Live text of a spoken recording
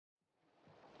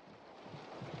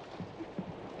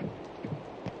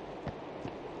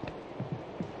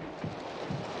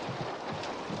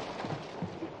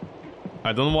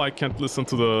I don't know why I can't listen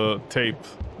to the tape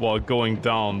while going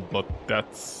down, but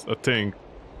that's a thing.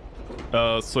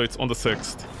 So it's on the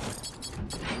 6th.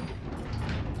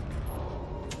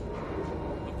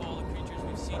 Of all the creatures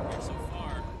we've seen here so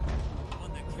far, the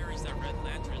one that carries that red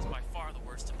lantern is by far the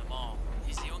worst of them all.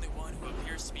 He's the only one who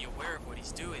appears to be aware of what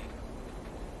he's doing.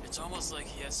 It's almost like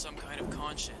he has some kind of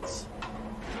conscience.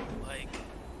 Like,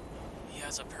 he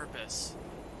has a purpose.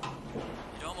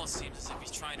 It almost seems as if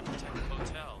he's trying to protect the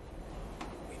hotel.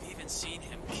 We've even seen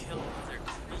him kill other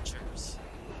creatures.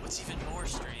 What's even more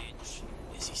strange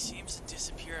is he seems to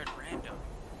disappear at random,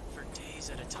 for days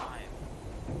at a time.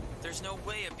 There's no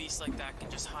way a beast like that can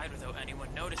just hide without anyone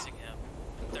noticing him.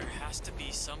 There has to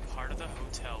be some part of the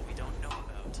hotel we don't know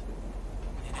about.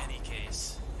 In any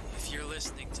case, if you're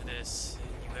listening to this,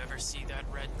 and you ever see that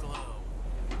red glow,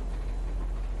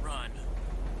 run.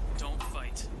 Don't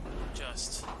fight.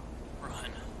 Just run.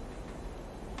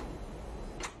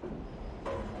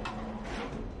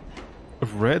 A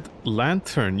red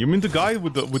lantern? You mean the guy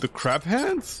with the crab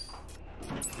hands?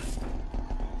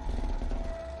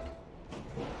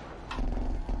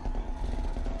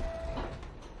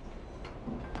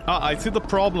 Ah, I see the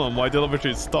problem why the elevator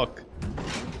is stuck.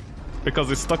 Because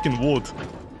it's stuck in wood.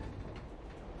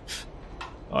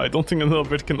 I don't think an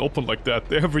elevator can open like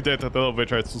that. Every day that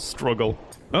elevator has to struggle.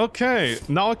 Okay,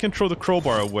 now I can throw the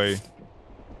crowbar away.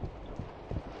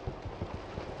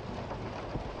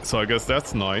 So I guess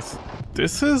that's nice.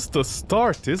 This is the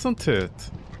start, isn't it?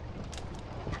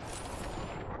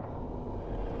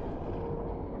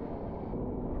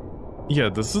 Yeah,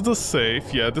 this is the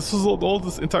safe. Yeah, this is all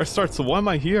this entire start. So why am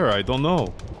I here? I don't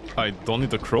know. I don't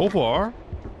need a crowbar.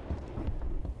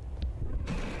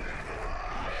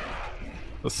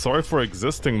 Sorry for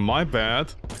existing, my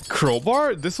bad.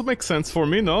 Crowbar? This will make sense for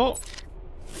me, no?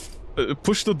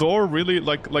 Push the door, really,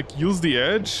 like use the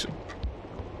edge.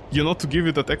 You know, to give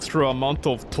you that extra amount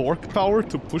of torque power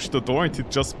to push the door and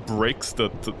it just breaks the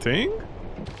thing?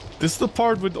 This is the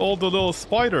part with all the little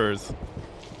spiders.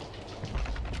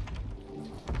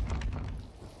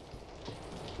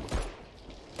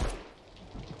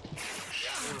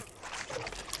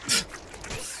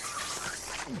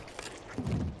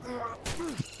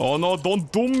 Oh no,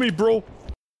 don't doom me, bro!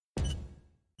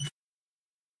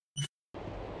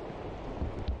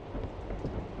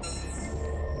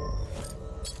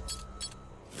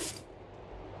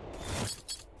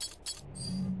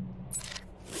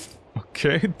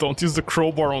 Okay, don't use the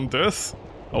crowbar on this.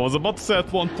 I was about to say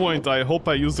at one point, I hope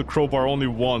I use the crowbar only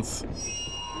once.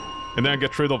 And then I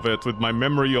get rid of it with my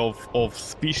memory of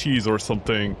species or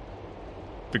something.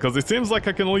 Because it seems like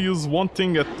I can only use one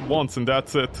thing at once and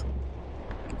that's it.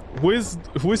 Who is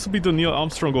to be the Neil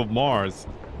Armstrong of Mars?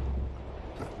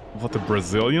 What, a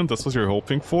Brazilian? That's what you're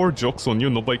hoping for? Joke's on you,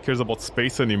 nobody cares about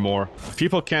space anymore.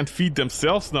 People can't feed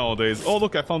themselves nowadays. Oh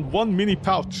look, I found one mini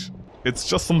pouch. It's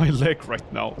just on my leg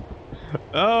right now.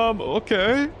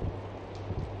 Okay.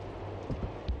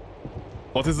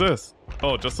 What is this?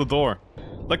 Oh, just a door.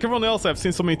 Like everyone else, I've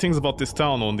seen so many things about this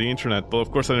town on the internet, but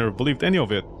of course I never believed any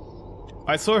of it.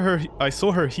 I saw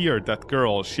her here, that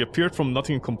girl. She appeared from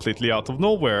nothing completely out of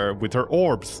nowhere with her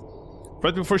orbs.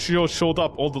 Right before she showed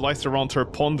up, all the lights around her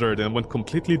pondered and went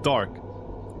completely dark.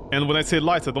 And when I say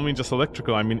lights, I don't mean just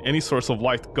electrical, I mean any source of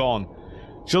light gone.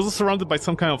 She was surrounded by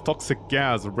some kind of toxic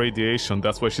gas or radiation,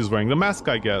 that's why she's wearing the mask,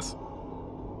 I guess.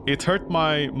 It hurt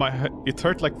it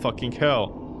hurt like fucking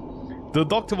hell. The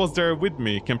doctor was there with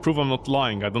me, can prove I'm not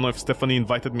lying. I don't know if Stephanie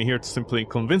invited me here to simply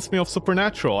convince me of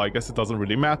supernatural, I guess it doesn't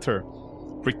really matter.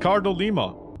 Ricardo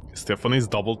Lima. Stephanie's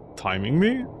double timing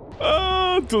me?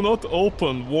 Do not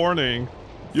open, warning.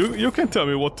 You can tell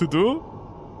me what to do.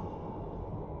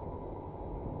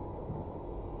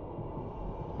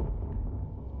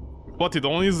 What, it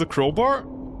only is the crowbar?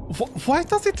 Why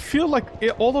does it feel like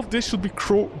all of this should be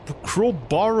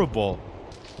crowbarable?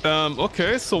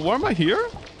 Okay, so why am I here?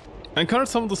 I encountered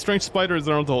some of the strange spiders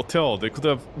around the hotel.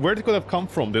 Where they could have come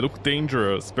from? They look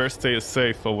dangerous. Better stay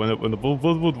safe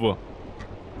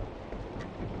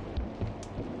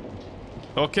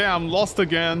Okay, I'm lost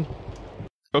again.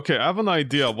 Okay, I have an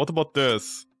idea. What about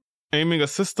this? Aiming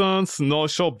assistance, no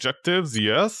show objectives,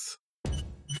 yes.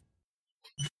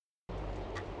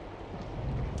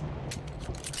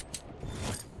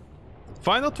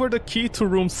 Find out where the key to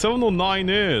room 709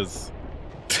 is.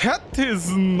 That is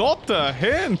not a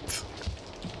hint.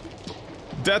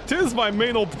 That is my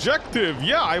main objective.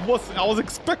 Yeah, I was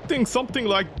expecting something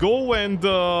like go and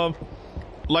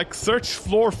like search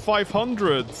floor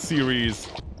 500 series.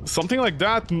 Something like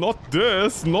that, not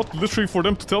this, not literally for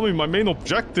them to tell me my main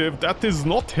objective. That is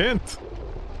not hint.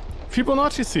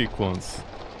 Fibonacci sequence.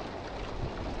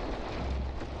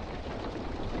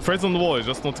 Phrase on the wall, it's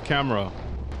just not the camera.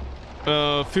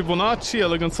 Fibonacci,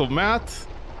 elegance of math.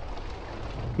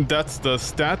 That's the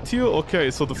statue? Okay,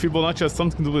 so the Fibonacci has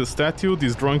something to do with the statue.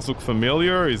 These drawings look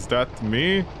familiar. Is that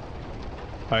me?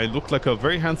 I look like a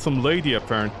very handsome lady,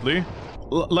 apparently.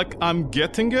 Like, I'm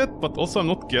getting it, but also I'm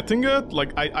not getting it.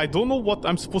 Like, I don't know what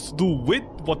I'm supposed to do with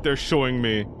what they're showing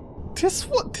me.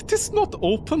 Did this not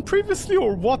open previously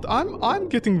or what? I'm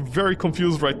getting very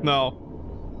confused right now.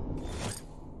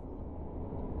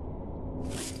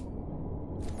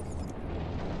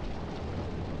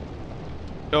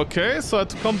 Okay, so I had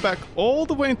to come back all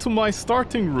the way into my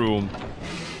starting room.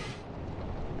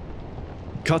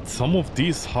 God, some of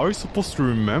these, how are you supposed to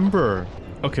remember?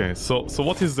 Okay, so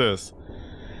what is this?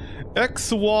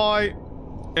 X, Y,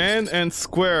 N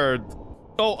squared.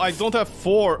 Oh, I don't have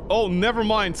 4. Oh, never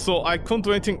mind, so I couldn't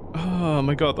do anything. Oh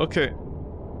my god, okay.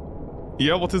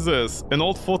 Yeah, what is this? An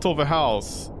old photo of a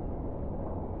house.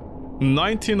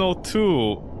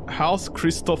 1902, House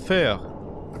Christopher.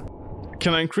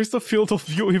 Can I increase the field of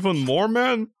view even more,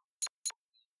 man?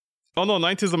 Oh no,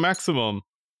 90 is the maximum.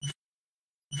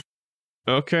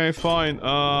 Okay, fine.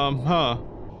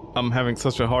 I'm having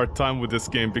such a hard time with this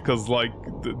game because, like,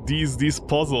 these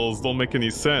puzzles don't make any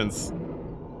sense.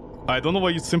 I don't know why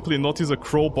you simply not use a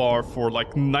crowbar for,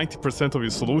 like, 90% of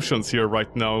your solutions here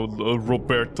right now,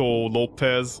 Roberto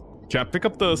Lopez. Can I pick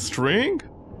up the string?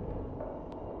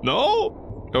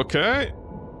 No? Okay.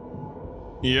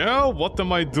 Yeah, what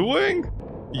am I doing?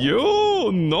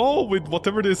 You know, with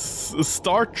whatever this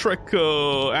Star Trek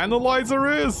analyzer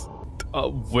is?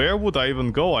 Where would I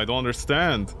even go? I don't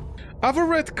understand. I have a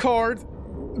red card.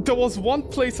 There was one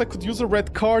place I could use a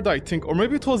red card, I think. Or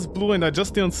maybe it was blue and I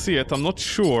just didn't see it. I'm not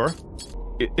sure.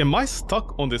 Am I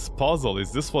stuck on this puzzle?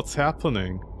 Is this what's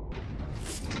happening?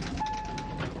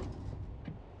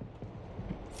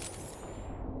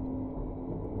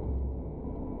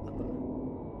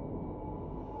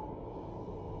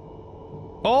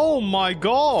 Oh my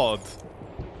god!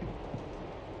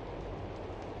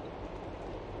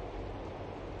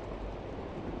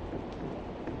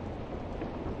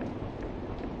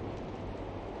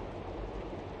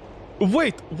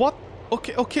 Wait, what?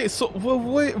 Okay, so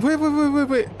wait.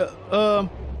 The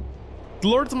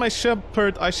Lord is my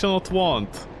shepherd, I shall not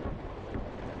want.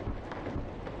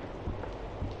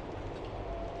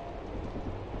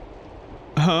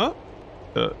 Huh?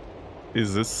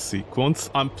 Is this sequence?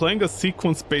 I'm playing a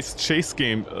sequence-based chess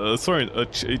game. A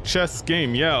chess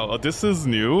game. Yeah, this is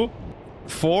new.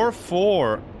 4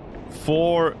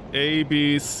 A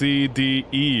B C D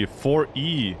E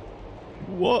 4E.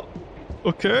 What?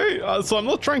 Okay, so I'm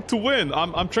not trying to win.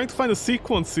 I'm trying to find a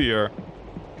sequence here.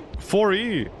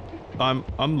 4E. I'm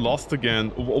lost again.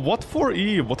 What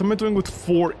 4E? What am I doing with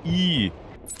 4E?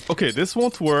 Okay, this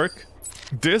won't work.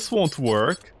 This won't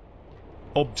work.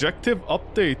 Objective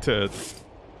updated.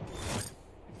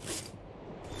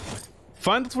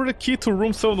 Find out where the key to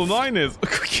room 709 is.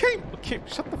 Okay,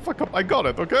 shut the fuck up. I got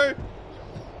it, okay?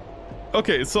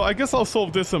 Okay, so I guess I'll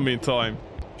solve this in the meantime.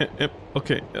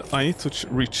 Okay, I need to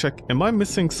recheck. Am I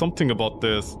missing something about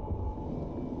this?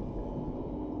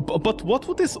 But what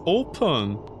would this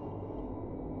open?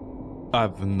 I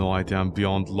have no idea. I'm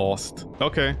beyond lost.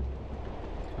 Okay.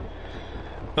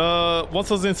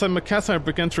 Once I was inside my castle, I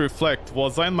began to reflect.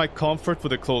 Was I in my comfort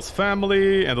with a close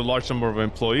family and a large number of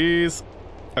employees?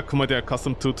 A comedy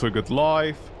accustomed to a good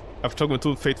life? I've talked with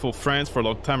 2 faithful friends for a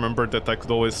long time. Remember that I could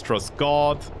always trust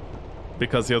God,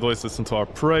 because he had always listened to our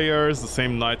prayers. The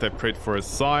same night I prayed for a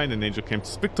sign, an angel came to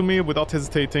speak to me. Without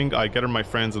hesitating, I gathered my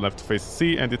friends and left to face the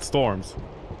sea, and it storms.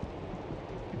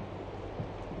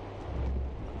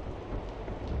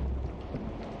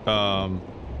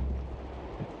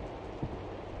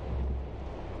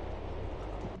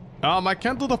 I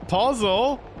can't do the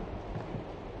puzzle.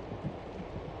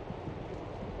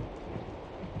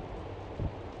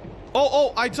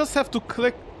 Oh, I just have to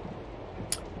click.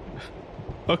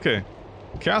 Okay.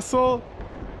 Castle.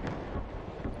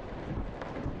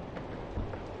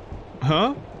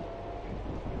 Huh?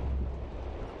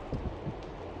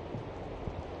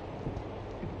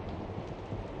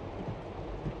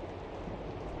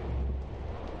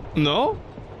 No?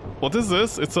 What is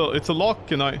this? It's a lock.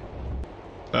 Can I?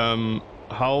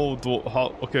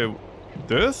 Okay,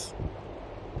 this?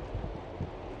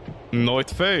 No, it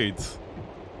fades.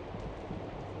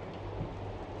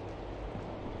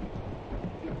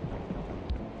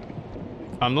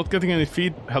 I'm not getting any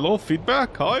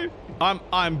feedback? Hi?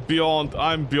 I'm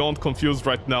beyond confused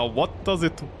right now. What does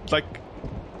it, like,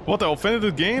 what, I offended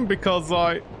the game because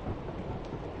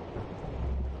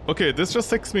okay, this just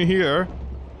takes me here.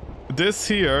 This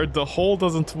here, the hole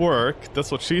doesn't work.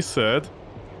 That's what she said.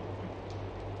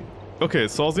 Okay,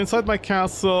 so I was inside my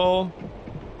castle,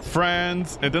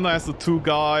 friends, and then I asked the two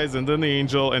guys, and then the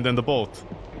angel, and then the boat.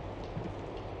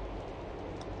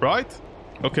 Right?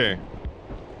 Okay.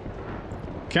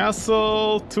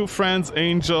 Castle, two friends,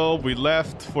 angel, we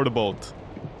left for the boat.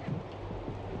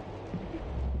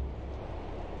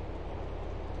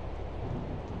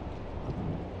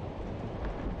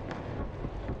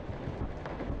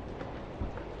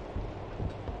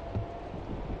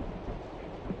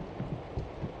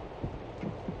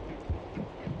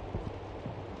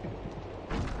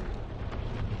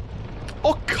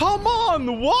 Oh, come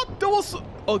on! What? That was...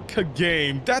 Okay,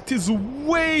 game. That is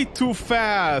way too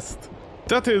fast.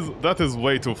 That is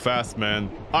way too fast, man.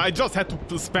 I just had to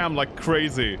spam like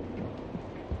crazy.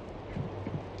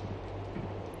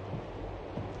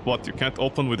 What, you can't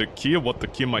open with a key? What, the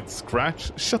key might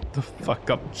scratch? Shut the fuck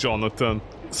up, Jonathan.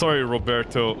 Sorry,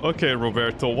 Roberto. Okay,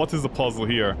 Roberto, what is the puzzle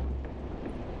here?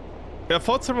 I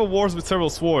fought several wars with several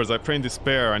swords. I prayed in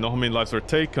despair. I know how many lives were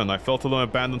taken. I felt alone,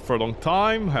 abandoned for a long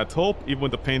time. Had hope, even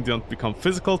when the pain didn't become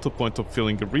physical to the point of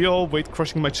feeling real. Weight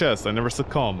crushing my chest. I never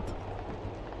succumbed.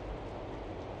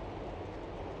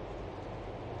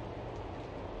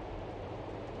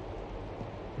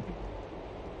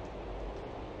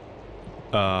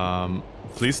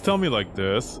 Please tell me like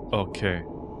this. Okay.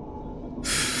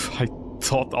 I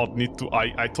thought I'd need to...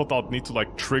 I thought I'd need to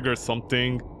like trigger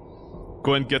something.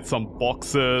 Go and get some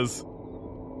boxes,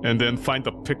 and then find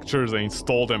the pictures and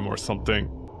install them or something.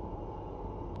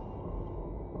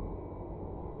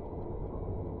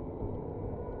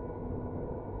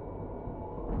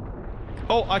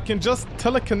 Oh, I can just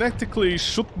telekinetically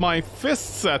shoot my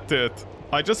fists at it.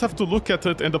 I just have to look at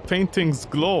it and the paintings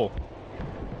glow.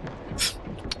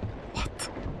 What?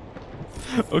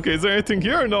 Okay, is there anything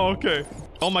here? No, okay.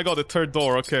 Oh my god, the third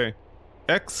door, okay.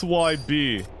 X, Y,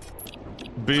 B.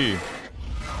 B.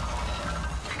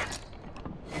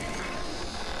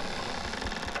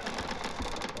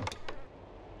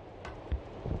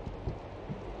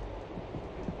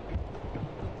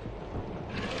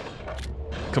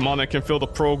 Come on, I can feel the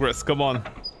progress. Come on.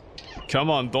 Come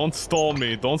on, don't stall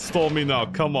me. Don't stall me now.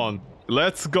 Come on.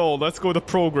 Let's go. Let's go to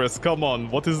progress. Come on.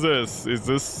 What is this? Is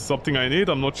this something I need?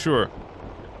 I'm not sure.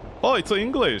 Oh, it's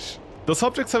English. The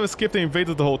subjects have escaped and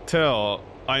invaded the hotel.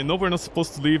 I know we're not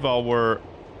supposed to leave our...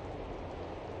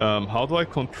 how do I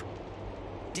control...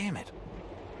 Damn it.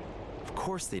 Of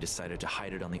course they decided to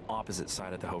hide it on the opposite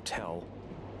side of the hotel.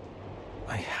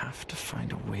 I have to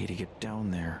find a way to get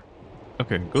down there.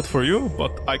 Okay, good for you,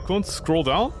 but I couldn't scroll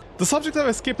down. The subjects have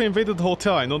escaped and invaded the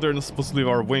hotel. I know they're not supposed to leave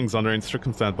our wings under any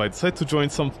circumstance, but I decided to join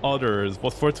some others.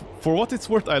 But for what it's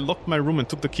worth, I locked my room and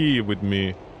took the key with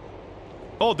me.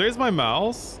 Oh, there's my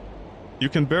mouse. You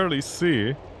can barely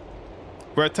see.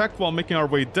 We're attacked while making our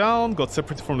way down, got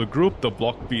separated from the group. The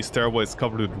Block B stairway is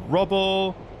covered with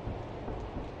rubble.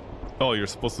 Oh, you're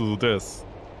supposed to do this.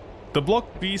 The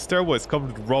Block B stairway is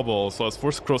covered with rubble, so I was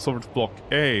forced to cross over to Block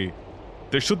A.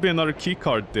 There should be another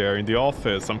keycard there in the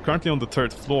office. I'm currently on the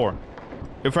 3rd floor.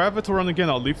 If I have it to run again,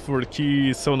 I'll leave for the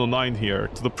key 709 here,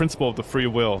 to the principle of the free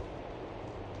will.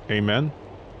 Amen.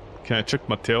 Can I check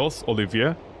Mateos,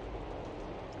 Olivier?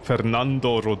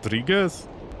 Fernando Rodriguez?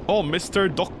 Oh,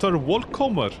 Mr. Dr.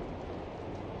 Wolkomer.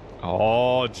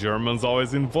 Oh, German's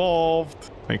always involved.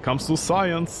 When it comes to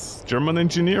science, German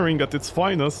engineering at its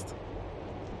finest.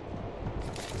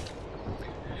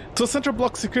 To Central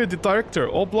Block Security Director,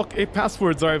 all Block A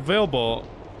passwords are available.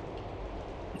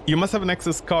 You must have an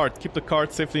access card. Keep the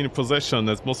card safely in your possession,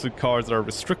 as most of the cards are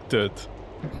restricted.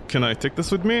 Can I take this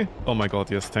with me? Oh my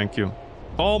god, yes, thank you.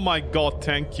 Oh my god,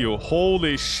 thank you.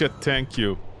 Holy shit, thank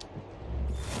you.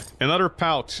 Another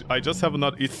pouch. I just have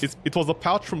another... It was a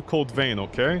pouch from Code Vein,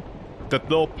 okay? That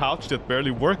little pouch that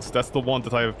barely works, that's the one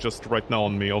that I have just right now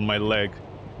on me, on my leg.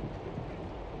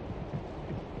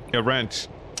 A wrench.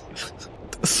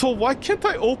 So why can't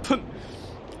I open...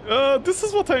 this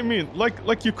is what I mean.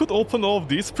 Like you could open all of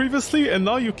these previously, and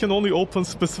now you can only open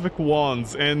specific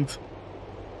ones, and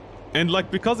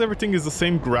like, because everything is the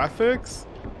same graphics,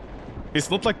 it's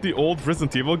not like the old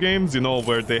Resident Evil games, you know,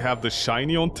 where they have the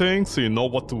shiny on things, so you know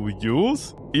what to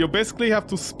use. You basically have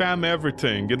to spam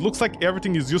everything. It looks like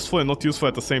everything is useful and not useful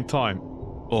at the same time.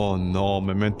 Oh no,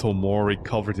 Memento Mori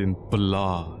covered in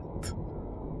blood.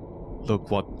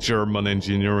 Look what German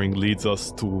engineering leads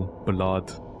us to,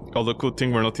 blood. Oh, the good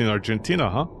thing we're not in Argentina,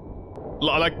 huh?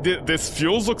 Like, this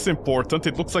fuse looks important.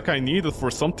 It looks like I need it for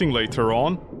something later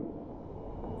on.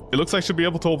 It looks like I should be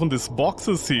able to open these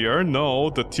boxes here.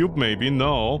 No, the tube maybe,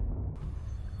 no.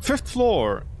 5th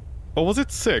floor. Or was it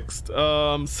 6th?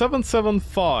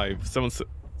 775.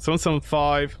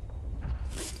 775.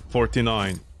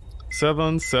 49.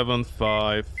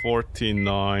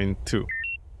 775492.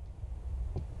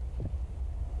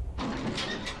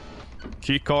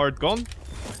 Key card gone.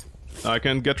 I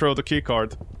can get rid of the key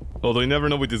card. Although you never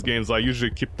know with these games, I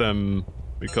usually keep them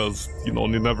because, you know,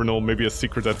 you never know, maybe a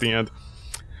secret at the end.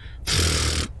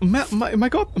 My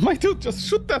god, my dude, just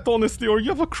shoot that honestly, or you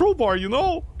have a crowbar, you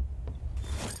know?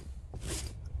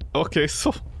 Okay,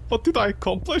 so what did I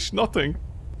accomplish? Nothing.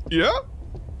 Yeah?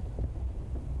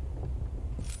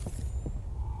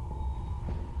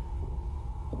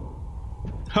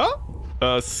 Huh?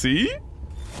 C?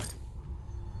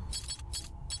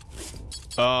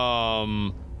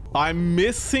 I'm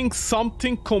missing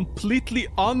something completely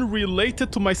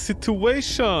unrelated to my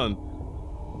situation.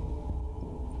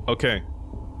 Okay.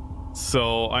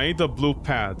 So, I need a blue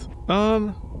pad.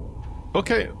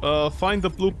 Okay, find the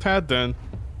blue pad then.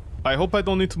 I hope I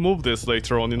don't need to move this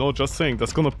later on, you know, just saying.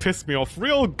 That's gonna piss me off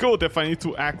real good if I need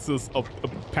to access a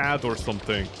pad or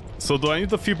something. So do I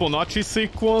need the Fibonacci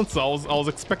sequence? I was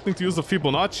expecting to use the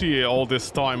Fibonacci all this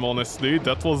time, honestly.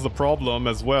 That was the problem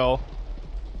as well.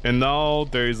 And now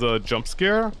there is a jump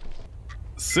scare.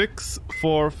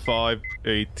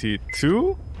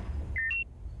 64582.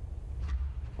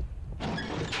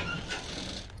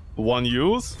 One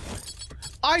use.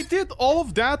 I did all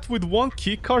of that with one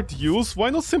keycard use. Why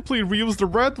not simply reuse the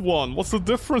red one? What's the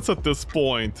difference at this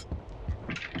point?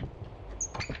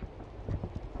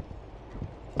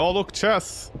 Oh, look,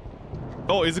 chess.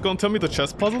 Oh, is it gonna tell me the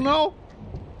chess puzzle now?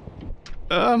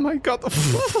 Oh my god.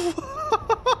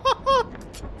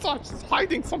 Just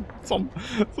hiding some,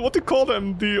 what do you call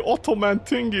them? The Ottoman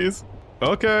thingies.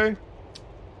 Okay.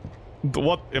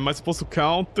 What, am I supposed to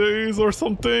count these or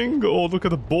something? Oh, look at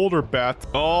the boulder bat.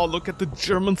 Oh, look at the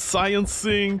German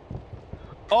sciencing.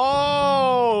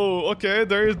 Oh, okay,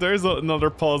 there's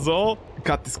another puzzle.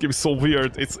 God, this game is so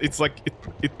weird. It's like,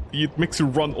 it makes you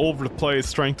run over the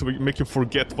place trying to make you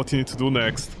forget what you need to do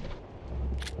next.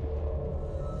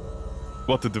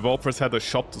 What, the developers had a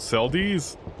shop to sell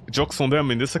these? Jokes on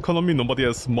them, in this economy nobody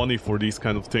has money for these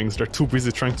kind of things. They're too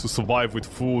busy trying to survive with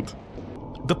food.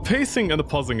 The pacing and the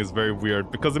puzzling is very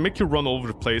weird because they make you run over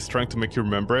the place trying to make you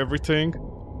remember everything.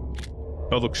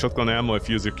 Oh look, shotgun ammo if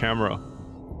you use your camera.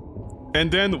 And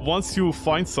then once you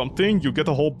find something, you get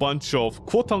a whole bunch of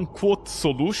quote-unquote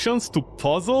solutions to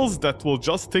puzzles that will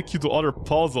just take you to other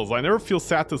puzzles. I never feel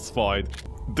satisfied.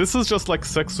 This is just like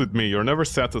sex with me. You're never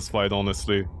satisfied,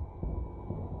 honestly.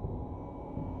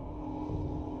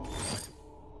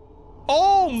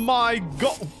 Oh my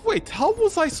god! Wait, how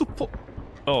was I supposed...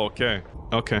 Oh, okay.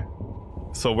 Okay.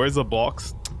 So where's the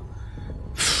box?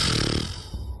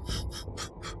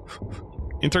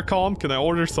 Intercom, can I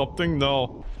order something?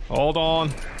 No. Hold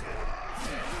on.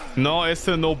 No,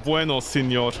 ese no bueno,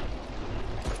 señor.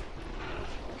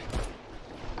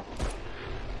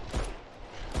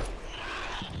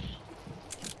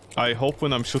 I hope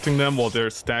when I'm shooting them while they're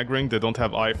staggering, they don't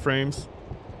have iframes.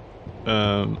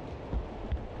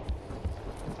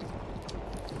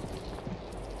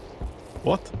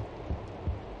 What?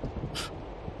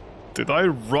 Did I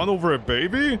run over a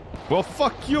baby? Well,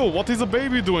 fuck you! What is a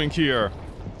baby doing here?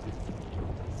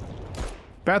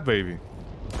 Bad baby.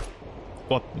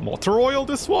 What, motor oil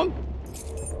this one?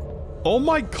 Oh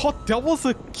my god, that was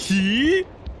a key?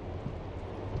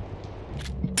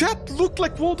 That looked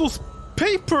like one of those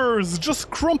papers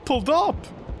just crumpled up.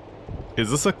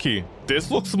 Is this a key? This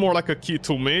looks more like a key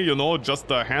to me, you know, just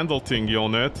the handle thingy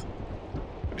on it.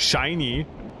 Shiny.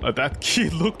 That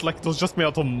key looked like it was just made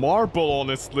out of marble,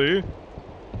 honestly.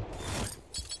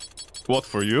 What,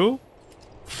 for you?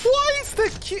 Why is the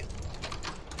key...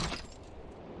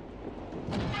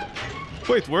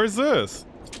 Wait, where's this?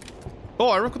 Oh,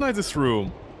 I recognize this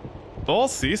room. Oh,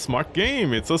 see, smart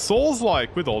game. It's a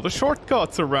Souls-like with all the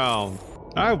shortcuts around.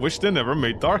 I wish they never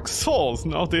made Dark Souls.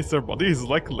 Nowadays everybody's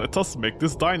like, let us make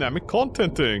this dynamic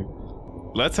contenting.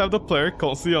 Let's have the player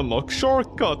constantly unlock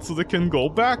shortcuts so they can go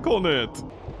back on it.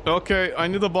 Okay, I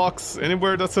need a box.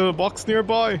 Anywhere that's a box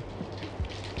nearby?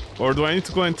 Or do I need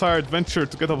to go entire adventure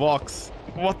to get a box?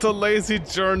 What a lazy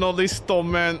journalist, oh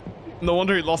man. No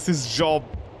wonder he lost his job.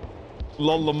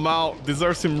 Lol,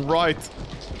 deserves him right.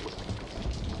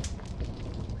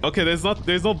 Okay, there's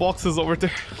no boxes over there.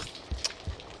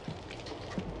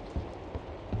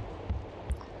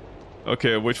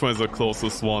 Okay, which one is the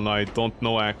closest one? I don't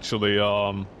know actually.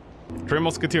 Three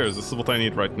Musketeers, this is what I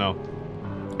need right now.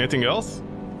 Anything else?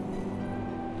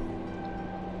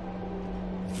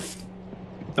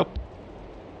 Nope.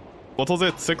 What was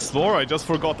it? 6th floor? I just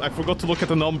forgot. I forgot to look at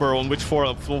the number on which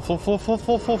floor. Folare,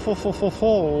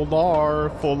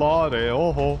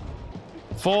 ho ho.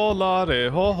 Folare,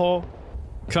 ho ho.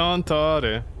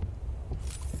 Cantare.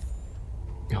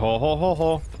 Ho ho ho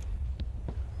ho.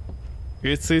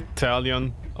 It's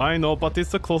Italian. I know, but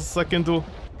it's the closest I can do.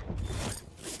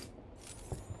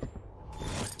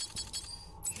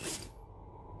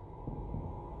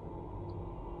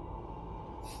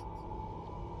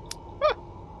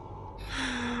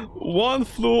 One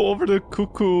flew over the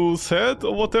cuckoo's head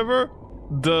or whatever.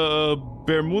 The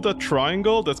Bermuda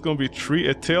Triangle, that's gonna be 3,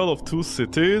 A Tale of Two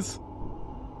Cities.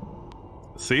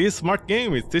 See, smart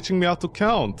game, it's teaching me how to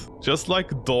count. Just like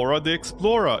Dora the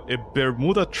Explorer, a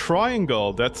Bermuda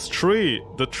Triangle, that's 3.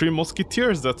 The 3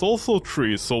 Musketeers, that's also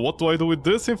 3. So what do I do with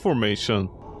this information?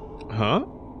 Huh?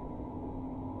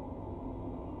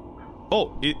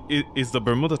 Oh, it is the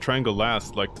Bermuda Triangle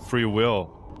last, like the free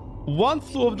will. One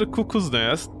flew over the cuckoo's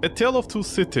nest, A Tale of Two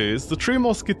Cities, the 3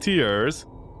 Musketeers,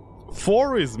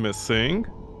 4 is missing,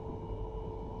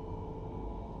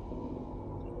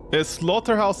 a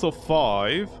Slaughterhouse of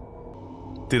 5.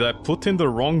 Did I put in the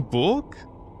wrong book?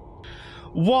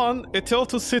 1, A Tale of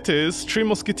Two Cities, 3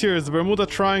 Musketeers, Bermuda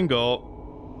Triangle,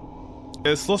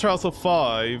 a Slaughterhouse of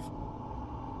 5.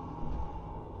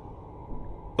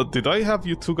 Did I have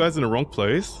you two guys in the wrong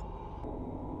place?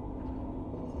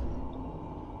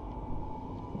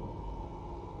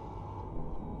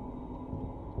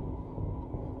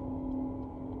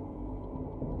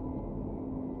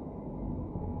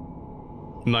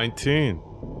 $19.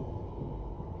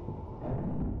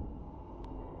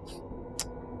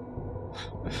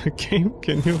 Game,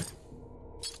 can you...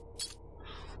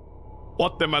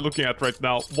 What am I looking at right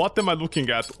now? What am I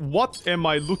looking at? What am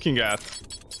I looking at?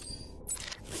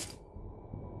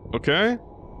 Okay.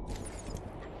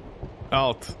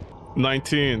 Out.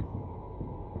 19.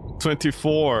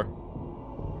 24.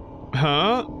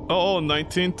 Huh? Oh,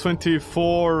 19,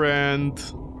 24,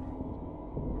 and...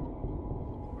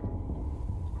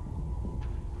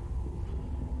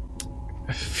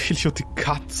 Figlio di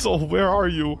cazzo, where are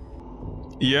you?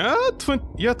 Yeah,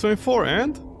 24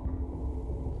 and?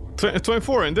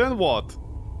 24 and then what?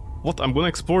 What, I'm gonna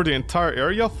explore the entire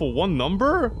area for one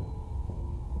number?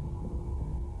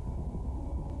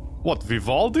 What,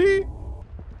 Vivaldi?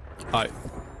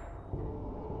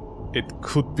 It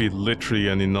could be literally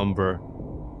any number.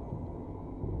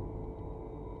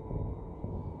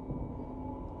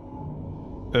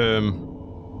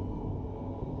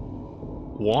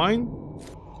 Wine?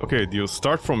 Okay, do you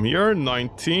start from here?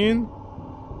 19.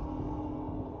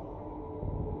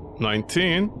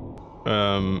 19.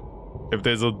 If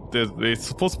it's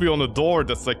supposed to be on a door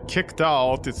that's like kicked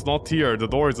out, it's not here. The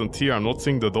door isn't here. I'm not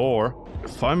seeing the door.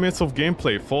 5 minutes of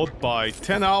gameplay followed by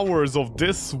 10 hours of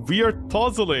this weird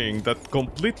puzzling that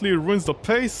completely ruins the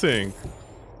pacing.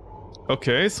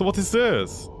 Okay, so what is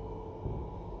this?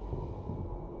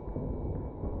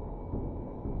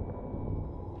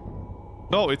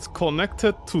 Oh, it's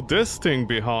connected to this thing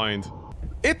behind.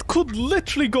 It could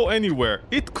literally go anywhere.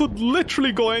 It could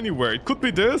literally go anywhere. It could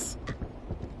be this.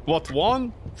 What,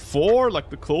 1? 4, like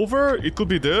the clover? It could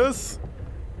be this.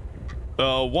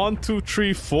 1, 2,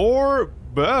 3, 4.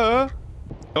 Bah.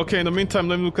 Okay, in the meantime,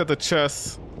 let me look at the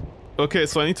chess. Okay,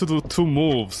 so I need to do 2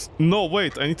 moves. No,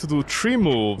 wait, I need to do 3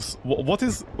 moves. What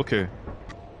is... Okay.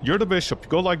 You're the bishop. You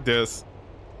go like this.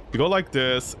 You go like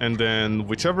this, and then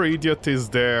whichever idiot is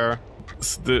there...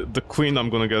 The queen, I'm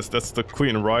gonna guess. That's the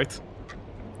queen, right?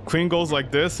 Queen goes like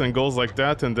this and goes like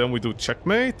that, and then we do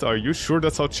checkmate. Are you sure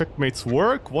that's how checkmates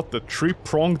work? What, the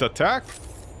 3-pronged attack?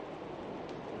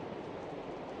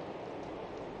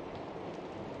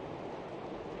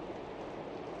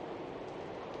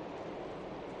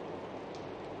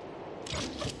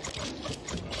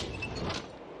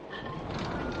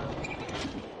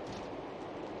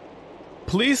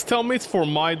 Please tell me it's for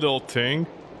my little thing.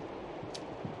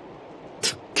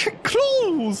 Get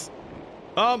close!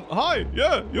 Hi,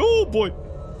 yeah, yo, boy.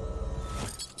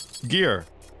 Gear.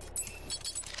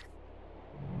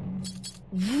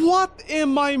 What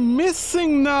am I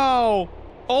missing now?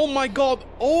 Oh my god,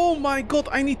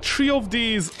 I need 3 of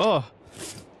these.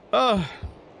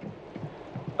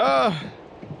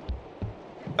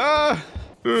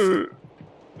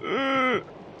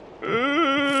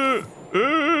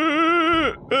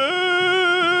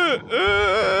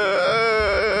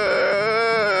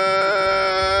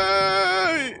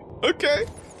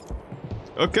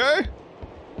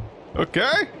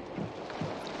 Okay.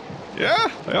 Yeah,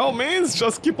 by all means,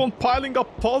 just keep on piling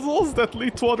up puzzles that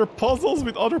lead to other puzzles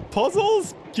with other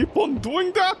puzzles. Keep on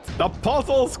doing that. The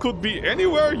puzzles could be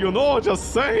anywhere, you know,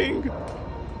 just saying.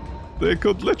 They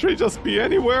could literally just be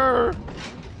anywhere.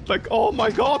 Like, oh my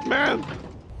god, man.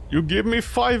 You give me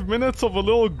 5 minutes of a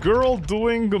little girl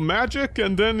doing magic,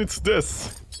 and then it's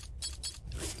this.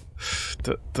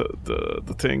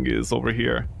 The thing is over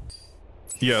here.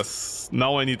 Yes,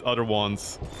 now I need other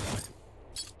ones.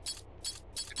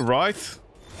 Right?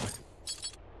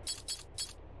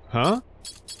 Huh?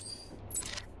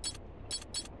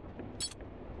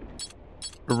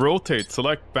 Rotate,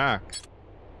 select back.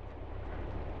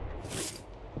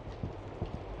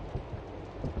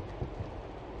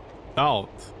 Out.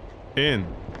 In.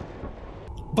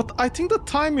 But I think the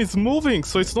time is moving,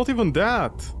 so it's not even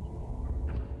that.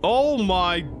 Oh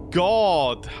my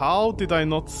god! How did I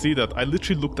not see that? I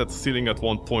literally looked at the ceiling at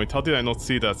one point. How did I not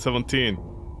see that? 17.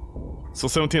 So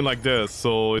 17 like this.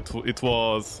 So it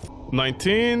was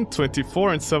 19,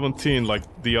 24, and 17. Like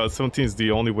the 17 is the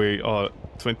only way.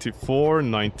 24,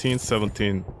 19,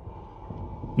 17.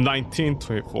 19,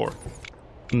 24.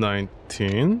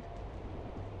 19.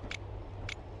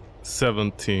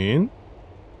 17.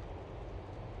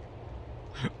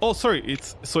 Oh, sorry.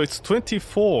 It's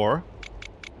 24.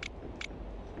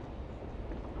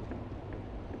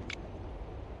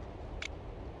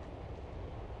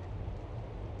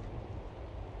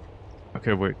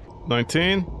 Okay, wait.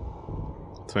 19,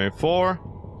 24,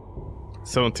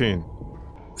 17.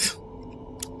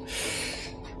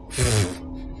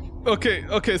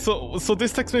 Okay, so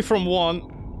this takes me from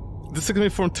 1. This takes me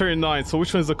from 39, so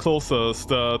which one is the closest?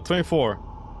 24.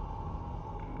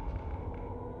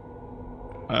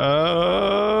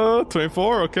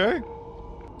 24, okay.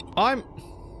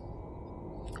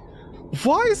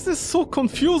 Why is this so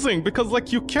confusing? Because,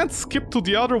 like, you can't skip to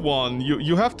the other one.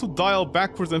 You have to dial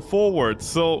backwards and forwards.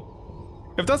 So,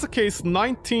 if that's the case,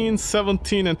 19,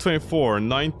 17, and 24.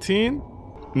 19,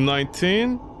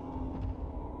 19,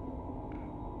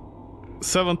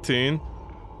 17,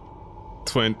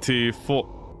 24.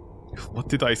 What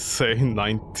did I say?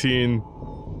 19,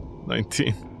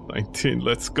 19, 19.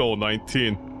 Let's go,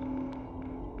 19.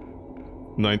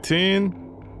 19.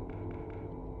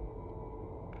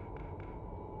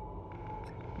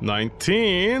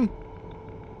 19.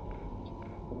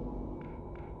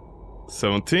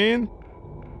 17.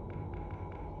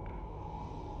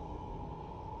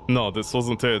 No, this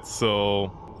wasn't it.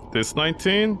 So this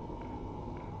 19.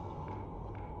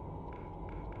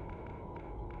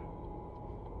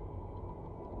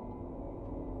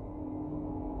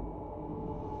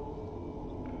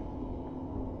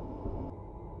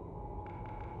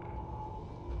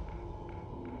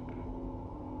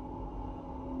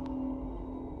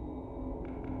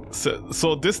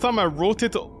 So this time I wrote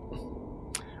it.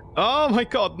 Oh my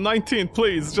god, 19,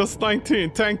 please, just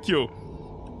 19, thank you.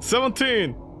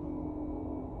 17.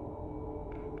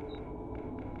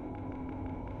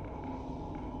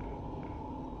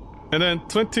 And then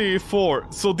 24.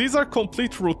 So these are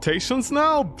complete rotations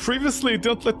now? Previously, it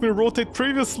didn't let me rotate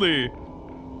previously.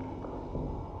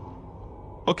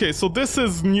 Okay, so this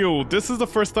is new. This is the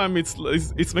first time it's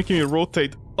making me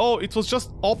rotate. Oh, it was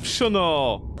just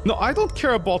optional. No, I don't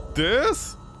care about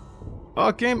this.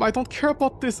 Game, I don't care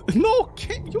about this. No,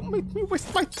 game, you made me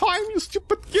waste my time, you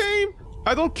stupid game.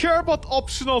 I don't care about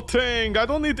optional thing. I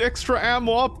don't need extra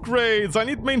ammo upgrades. I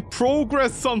need main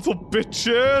progress, sons of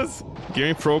bitches. Give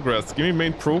me progress. Give me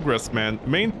main progress, man.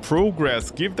 Main progress.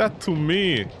 Give that to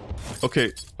me.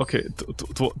 Okay.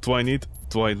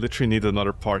 Do I literally need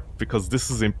another part? Because this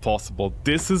is impossible.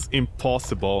 This is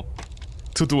impossible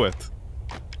to do it.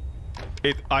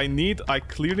 I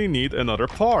clearly need another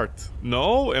part.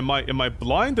 No? Am I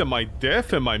blind? Am I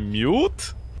deaf? Am I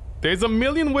mute? There's a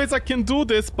million ways I can do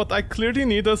this, but I clearly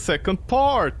need a second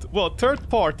part. Well, third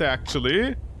part,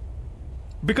 actually.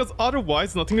 Because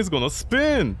otherwise, nothing is gonna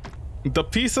spin. The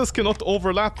pieces cannot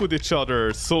overlap with each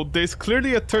other, so there's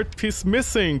clearly a third piece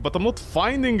missing, but I'm not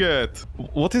finding it.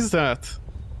 What is that?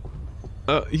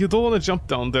 You don't want to jump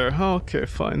down there. Huh? Okay,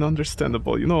 fine,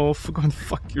 understandable. You know, go and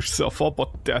fuck yourself. How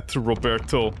about that,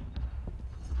 Roberto?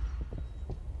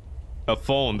 A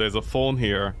phone. There's a phone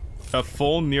here. A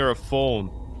phone near a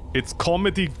phone. It's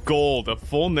comedy gold. A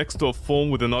phone next to a phone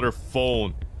with another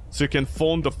phone. So you can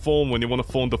phone the phone when you want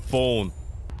to phone the phone.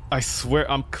 I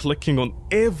swear I'm clicking on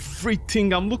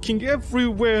everything. I'm looking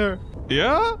everywhere.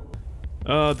 Yeah?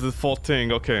 The default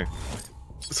thing. Okay.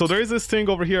 So there is this thing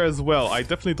over here as well. I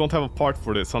definitely don't have a part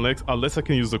for this unless I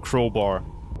can use the crowbar.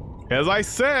 As I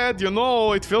said, you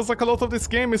know, it feels like a lot of this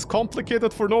game is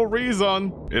complicated for no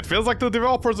reason. It feels like the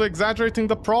developers are exaggerating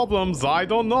the problems. I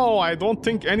don't know. I don't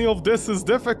think any of this is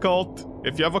difficult.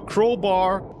 If you have a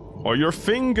crowbar or your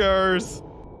fingers.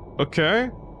 Okay.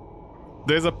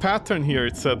 There's a pattern here,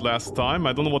 it said last time.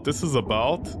 I don't know what this is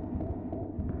about.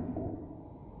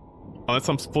 Unless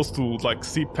I'm supposed to, like,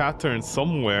 see patterns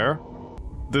somewhere.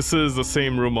 This is the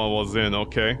same room I was in,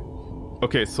 okay.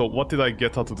 Okay, so what did I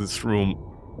get out of this room?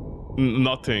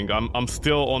 Nothing. I'm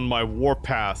still on my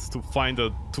warpath to find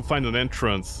an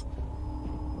entrance.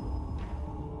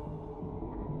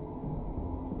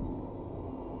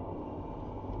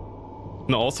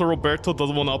 No, also Roberto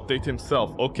doesn't want to update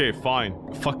himself. Okay, fine.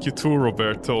 Fuck you too,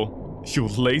 Roberto. You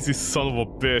lazy son of a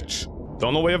bitch.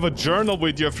 Don't know why you have a journal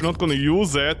with you if you're not gonna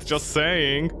use it. Just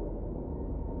saying.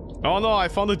 Oh no, I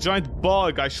found a giant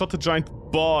bug. I shot a giant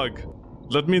bug.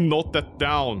 Let me note that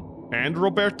down. And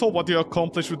Roberto, what do you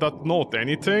accomplish with that note?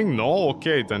 Anything? No?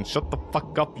 Okay, then shut the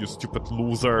fuck up, you stupid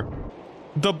loser.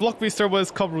 The Block B stairway is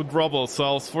covered with rubble, so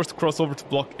I was forced to cross over to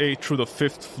Block A through the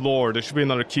 5th floor. There should be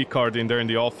another key card in there in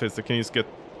the office. I can use get...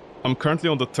 I'm currently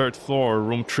on the 3rd floor,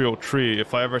 room 303.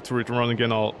 If I ever to return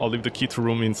again, I'll leave the key to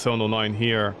room in 709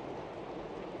 here.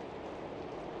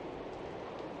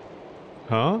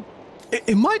 Huh?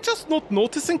 Am I just not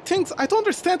noticing things? I don't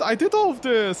understand. I did all of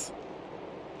this.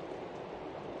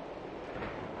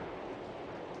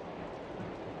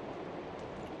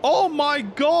 Oh my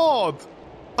god!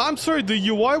 I'm sorry, the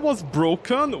UI was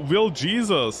broken? Will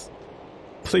Jesus?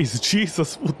 Please,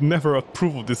 Jesus would never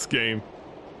approve of this game.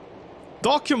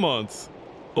 Documents!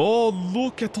 Oh,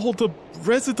 look at all the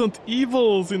Resident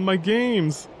Evils in my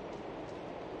games.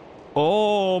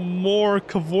 Oh, more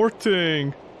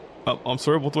cavorting. I'm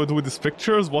sorry, what do I do with these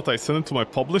pictures? What, I send them to my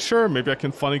publisher? Maybe I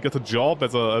can finally get a job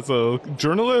as a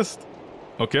journalist?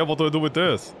 Okay, what do I do with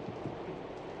this?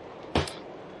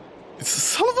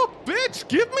 Son of a bitch,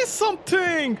 give me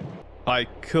something! I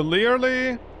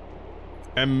clearly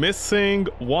am missing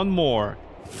one more.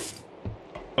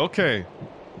 Okay.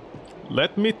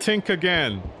 Let me think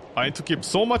again. I need to keep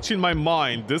so much in my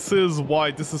mind. This is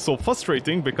why this is so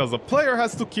frustrating, because the player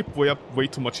has to keep way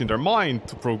too much in their mind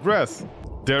to progress.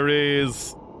 There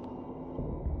is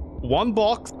one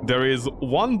box. There is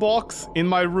one box in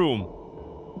my room.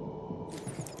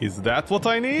 Is that what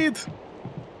I need?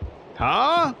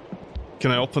 Huh? Can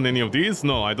I open any of these?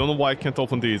 No, I don't know why I can't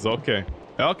open these. Okay.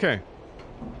 Okay.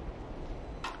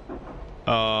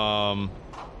 6th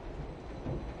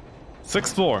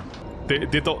floor.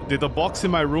 Did the box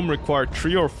in my room require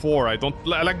 3 or 4? I don't...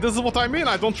 Like, this is what I mean.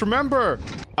 I don't remember.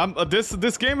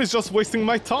 This game is just wasting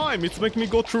my time. It's making me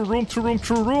go through room to room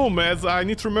to room as I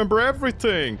need to remember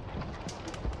everything.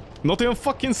 Not even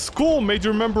fucking school made you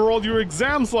remember all your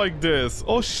exams like this.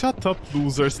 Oh, shut up,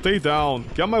 loser. Stay down.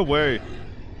 Get my way.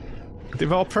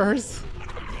 Developers?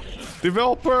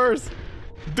 Developers!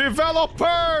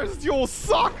 Developers! You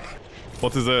suck!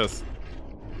 What is this?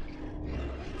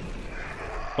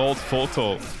 Old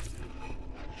photo.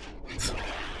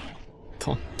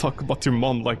 Don't talk about your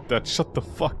mom like that. Shut the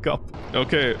fuck up.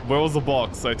 Okay, where was the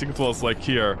box? I think it was like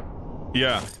here.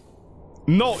 Yeah.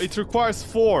 No, it requires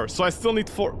 4, so I still need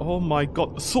 4. Oh my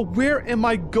god. So where am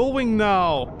I going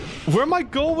now? Where am I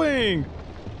going?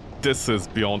 This is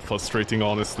beyond frustrating,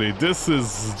 honestly. This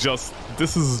is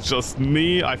just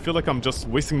me. I feel like I'm just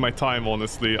wasting my time,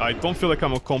 honestly. I don't feel like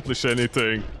I'm accomplishing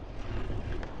anything.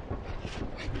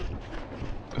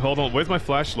 Hold on, where's my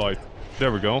flashlight?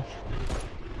 There we go.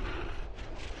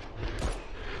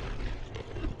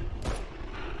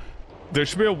 There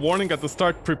should be a warning at the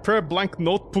start. Prepare a blank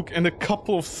notebook and a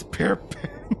couple of spare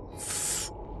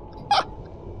pens.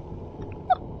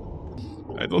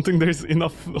 I don't think there's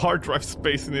enough hard drive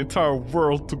space in the entire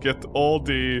world to get all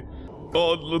the...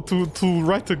 to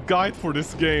write a guide for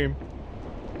this game.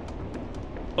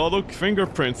 Oh, look,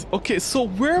 fingerprints. Okay, so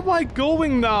where am I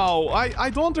going now? I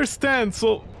don't understand.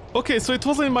 So, okay, so it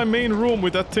wasn't in my main room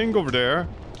with that thing over there.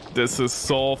 This is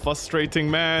so frustrating,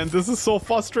 man. This is so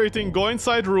frustrating. Go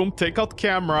inside room, take out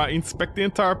camera, inspect the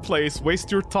entire place,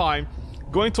 waste your time.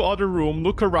 Go into other room,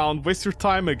 look around, waste your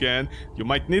time again. You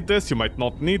might need this, you might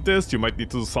not need this, you might need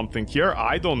to do something here.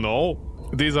 I don't know.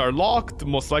 These are locked.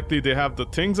 Most likely they have the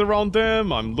things around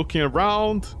them. I'm looking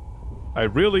around. I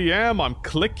really am. I'm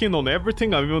clicking on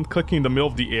everything. I'm even clicking in the middle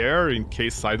of the air in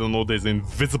case, I don't know, there's an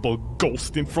invisible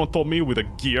ghost in front of me with a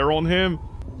gear on him.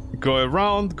 Go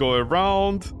around, go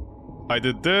around. I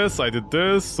did this,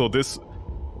 so this.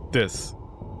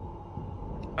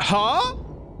 Huh?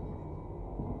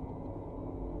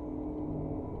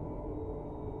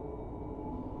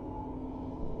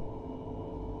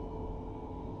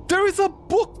 There is a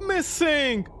book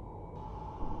missing!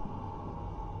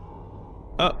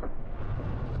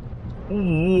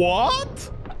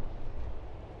 What?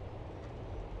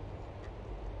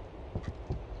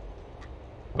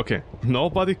 Okay,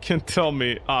 nobody can tell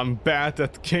me I'm bad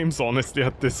at games, honestly,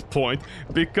 at this point,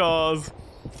 because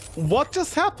what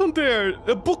just happened there?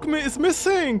 A book is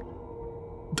missing!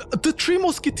 The Three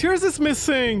Musketeers is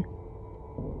missing!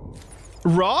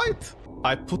 Right?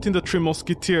 I put in the Three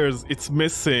Musketeers, it's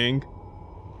missing.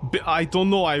 I don't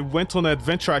know, I went on an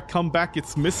adventure, I come back,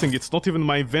 it's missing, it's not even in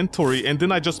my inventory, and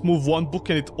then I just move one book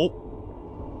and it... Oh.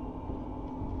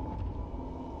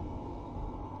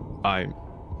 I'm...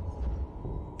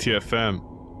 TFM.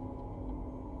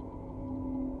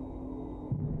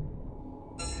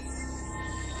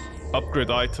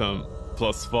 Upgrade item.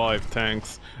 +5,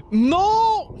 thanks.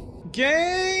 No!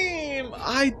 Game!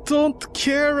 I don't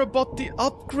care about the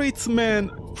upgrades,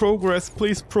 man. Progress,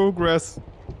 please, progress.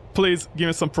 Please, give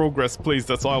me some progress, please.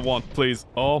 That's all I want, please.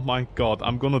 Oh my god,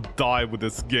 I'm gonna die with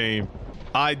this game.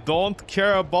 I don't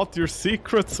care about your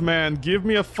secrets, man. Give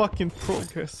me a fucking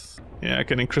progress. Yeah, I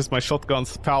can increase my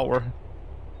shotgun's power.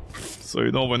 So,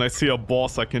 you know, when I see a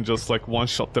boss, I can just, like,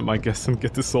 one-shot them, I guess, and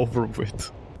get this over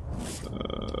with.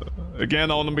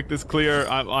 Again, I want to make this clear.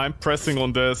 I'm pressing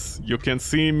on this. You can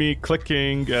see me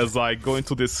clicking as I go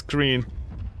into this screen.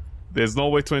 There's no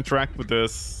way to interact with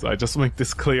this. I just make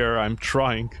this clear. I'm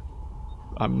trying.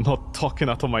 I'm not talking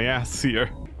out of my ass here.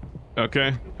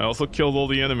 Okay, I also killed all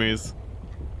the enemies.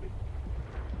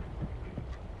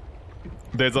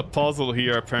 There's a puzzle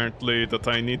here, apparently, that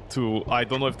I need to... I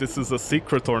don't know if this is a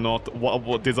secret or not.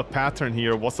 What, there's a pattern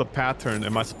here. What's a pattern?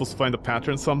 Am I supposed to find a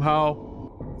pattern somehow?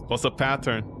 What's a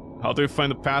pattern? How do you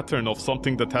find a pattern of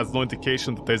something that has no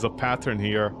indication that there's a pattern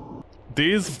here?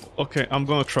 These... Okay, I'm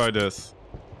gonna try this.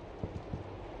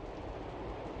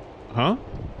 Huh?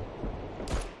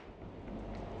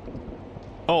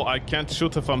 Oh, I can't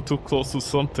shoot if I'm too close to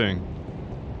something.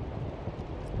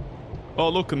 Oh,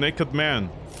 look, a naked man.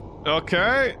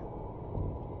 Okay.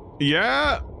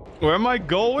 Yeah. Where am I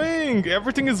going?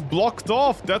 Everything is blocked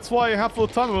off. That's why half of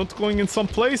the time I'm not going in some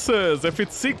places. If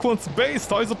it's sequence-based,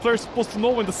 how is the player supposed to know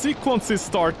when the sequence is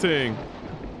starting?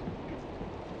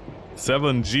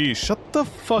 7G. Shut the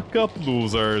fuck up,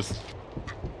 losers.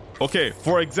 Okay,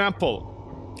 for example,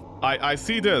 I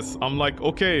see this. I'm like,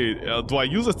 okay, do I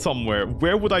use it somewhere?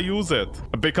 Where would I use it?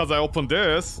 Because I opened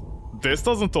this. This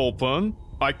doesn't open.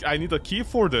 I need a key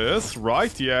for this,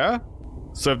 right? Yeah.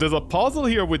 So if there's a puzzle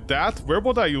here with that, where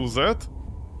would I use it?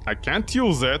 I can't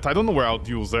use it. I don't know where I would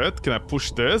use it. Can I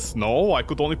push this? No, I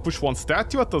could only push one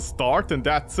statue at the start and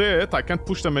that's it. I can't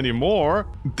push them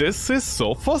anymore. This is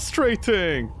so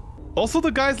frustrating. Also,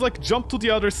 the guys like jump to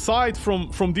the other side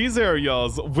from these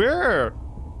areas. Where?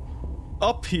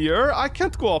 Up here? I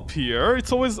can't go up here.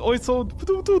 It's always... Oh, it's so...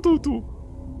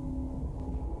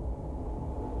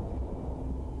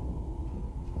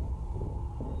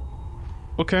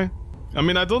 Okay. I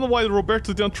mean, I don't know why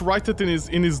Roberto didn't write it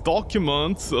in his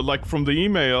documents, like from the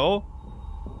email.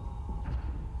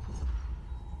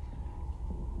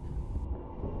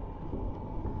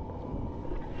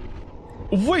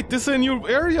 Wait, this is a new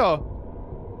area.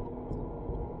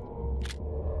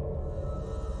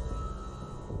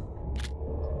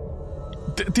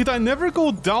 Did I never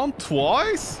go down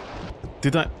twice?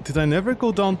 Did I never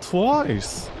go down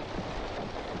twice?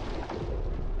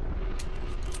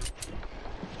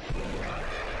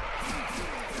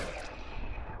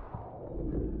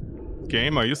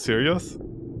 Game, are you serious?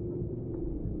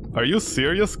 Are you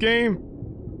serious, game?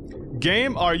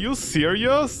 Game, are you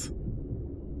serious?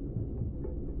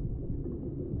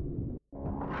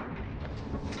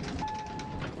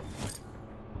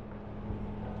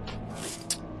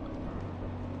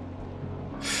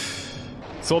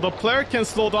 So the player can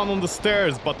slow down on the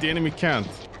stairs, but the enemy can't.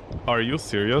 Are you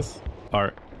serious?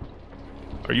 Are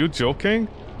you joking?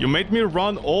 You made me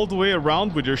run all the way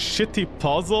around with your shitty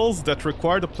puzzles that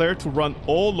require the player to run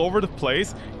all over the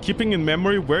place, keeping in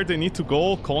memory where they need to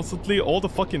go constantly all the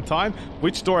fucking time,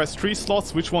 which door has 3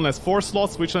 slots, which one has 4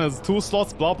 slots, which one has 2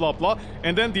 slots, blah blah blah,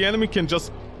 and then the enemy can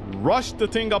just rush the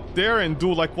thing up there and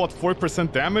do like what,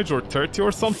 40% damage or 30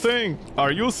 or something?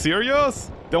 Are you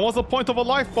serious? Then what's the point of a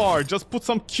life bar? Just put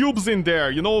some cubes in there,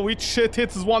 you know, each shit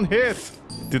hits is 1 hit.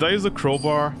 Did I use a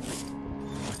crowbar?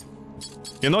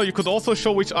 You know, you could also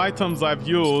show which items I've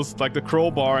used, like the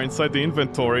crowbar inside the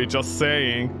inventory, just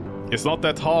saying. It's not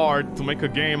that hard to make a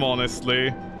game,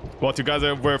 honestly. What, you guys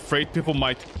were afraid people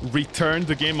might return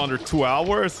the game under 2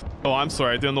 hours? Oh, I'm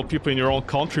sorry, I didn't know people in your own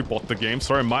country bought the game.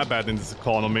 Sorry, my bad in this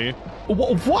economy.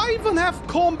 Why even have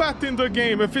combat in the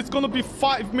game if it's gonna be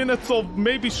 5 minutes of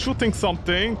maybe shooting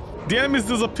something? The enemies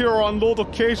disappear or unload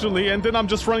occasionally, and then I'm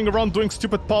just running around doing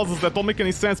stupid puzzles that don't make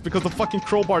any sense because the fucking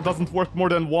crowbar doesn't work more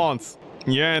than once.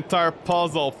 Yeah, entire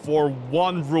puzzle for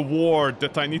 1 reward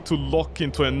that I need to lock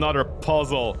into another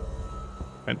puzzle.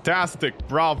 Fantastic,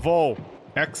 bravo,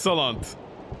 excellent.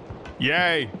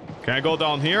 Yay. Can I go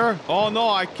down here? Oh no,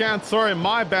 I can't, sorry,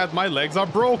 my bad, my legs are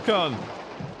broken.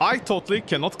 I totally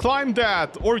cannot climb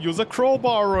that or use a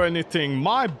crowbar or anything,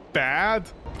 my bad.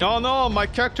 Oh no, my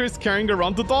character is carrying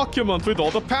around the document with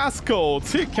all the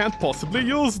passcodes. He can't possibly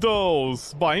use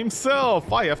those by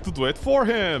himself. I have to do it for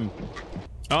him.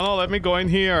 Oh no, let me go in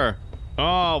here.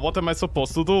 Ah, what am I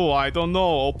supposed to do? I don't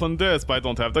know. Open this, but I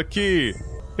don't have the key.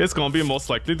 It's gonna be most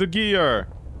likely the gear.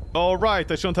 Oh right,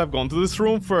 I shouldn't have gone to this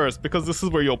room first, because this is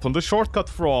where you open the shortcut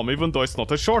from, even though it's not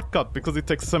a shortcut, because it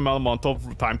takes some amount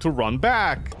of time to run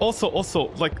back. Also,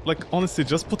 like honestly,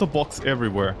 just put a box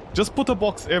everywhere. Just put a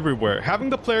box everywhere.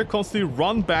 Having the player constantly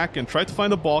run back and try to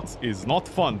find a box is not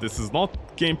fun. This is not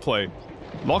gameplay.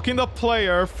 Locking the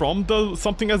player from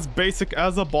something as basic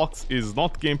as a box is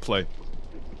not gameplay.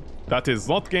 That is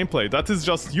not gameplay. That is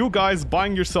just you guys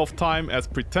buying yourself time as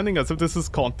pretending as if this is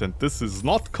content. This is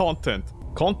not content.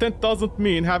 Content doesn't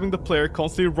mean having the player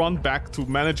constantly run back to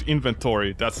manage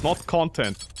inventory. That's not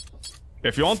content.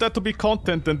 If you want that to be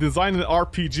content, then design an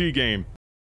RPG game.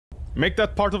 Make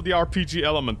that part of the RPG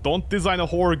element. Don't design a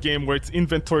horror game where it's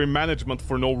inventory management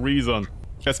for no reason.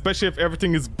 Especially if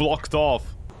everything is blocked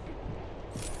off.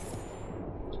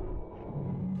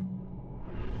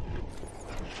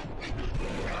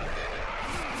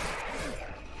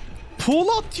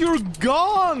 Pull out your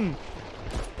gun!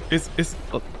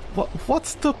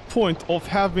 What's the point of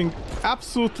having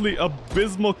absolutely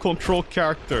abysmal control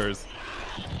characters?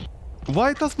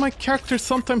 Why does my character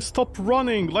sometimes stop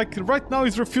running? Like, right now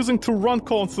he's refusing to run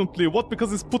constantly. What,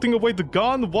 because he's putting away the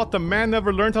gun? What, a man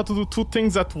never learned how to do two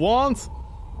things at once?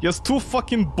 He has two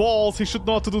fucking balls, he should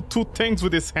know how to do two things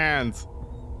with his hands.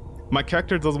 My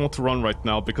character doesn't want to run right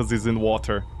now because he's in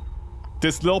water.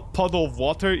 This little puddle of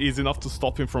water is enough to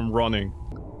stop him from running.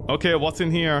 Okay, what's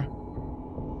in here?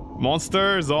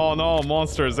 Monsters? Oh no,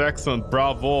 monsters. Excellent.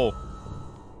 Bravo.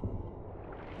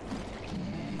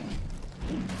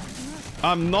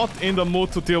 I'm not in the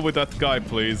mood to deal with that guy,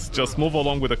 please. Just move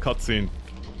along with the cutscene.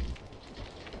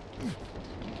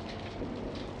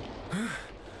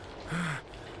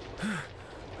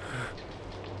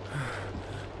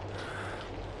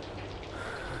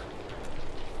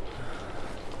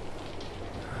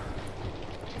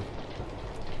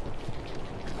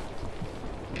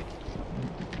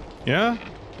 Yeah?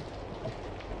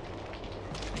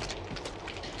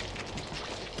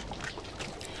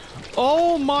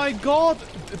 Oh my god!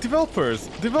 Developers,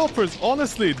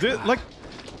 honestly, like...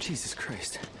 Jesus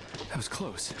Christ, that was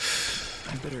close.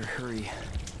 I better hurry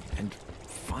and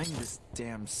find this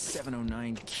damn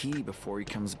 709 key before he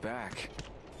comes back.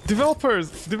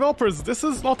 Developers, this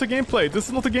is not a gameplay. This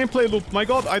is not a gameplay loop. My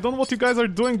god, I don't know what you guys are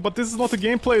doing, but this is not a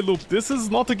gameplay loop. This is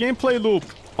not a gameplay loop.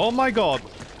 Oh my god.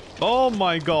 Oh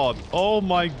my god. Oh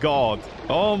my god.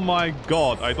 Oh my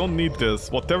god. I don't need this.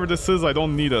 Whatever this is, I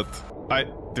don't need it.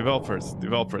 Developers,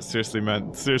 seriously,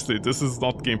 man. Seriously, this is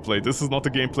not gameplay. This is not a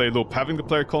gameplay loop. Having the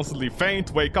player constantly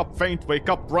faint, wake up,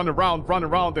 run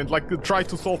around, and like try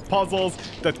to solve puzzles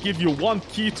that give you one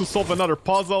key to solve another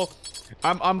puzzle.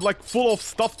 I'm like full of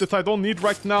stuff that I don't need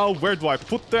right now. Where do I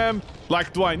put them?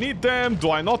 Like, do I need them?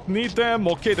 Do I not need them?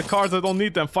 Okay, the cards, I don't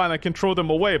need them. Fine, I can throw them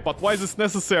away. But why is this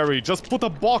necessary? Just put a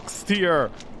box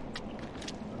here.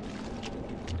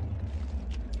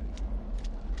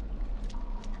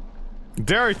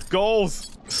 There it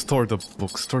goes. Store the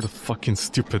book. Store the fucking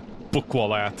stupid book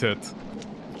while at it.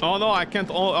 Oh no, I can't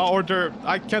order.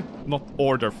 I can't not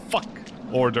order. Fuck.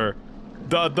 Order.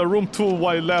 The room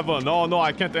 211. Oh no,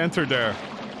 I can't enter there.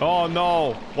 Oh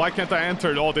no. Why can't I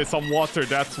enter? Oh, there's some water,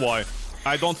 that's why.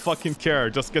 I don't fucking care.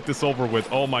 Just get this over with.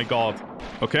 Oh my god.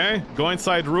 Okay, go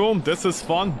inside room. This is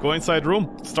fun. Go inside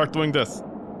room. Start doing this.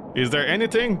 Is there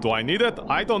anything? Do I need it?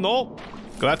 I don't know.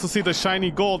 Glad to see the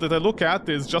shiny gold that I look at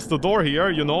is just the door here,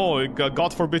 you know.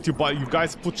 God forbid you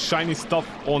guys put shiny stuff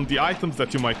on the items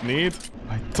that you might need.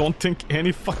 I don't think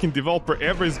any fucking developer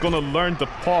ever is gonna learn the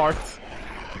part.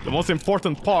 The most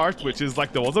important part, which is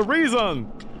like there was a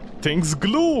reason. Things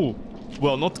glue.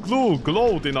 Well, not glue,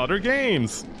 glowed in other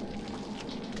games.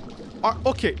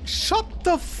 Okay, shut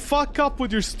the fuck up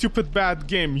with your stupid bad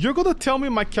game. You're gonna tell me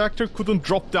my character couldn't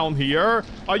drop down here?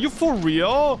 Are you for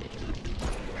real?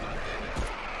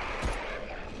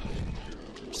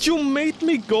 You made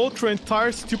me go through an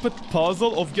entire stupid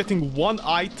puzzle of getting one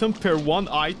item per one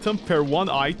item per one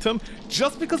item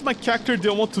just because my character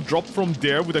didn't want to drop from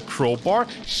there with a crowbar?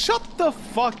 Shut the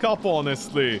fuck up,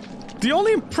 honestly. The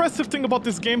only impressive thing about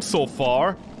this game so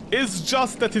far is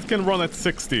just that it can run at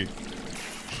 60.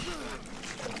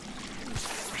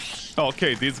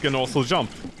 Okay, these can also jump.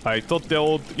 I thought they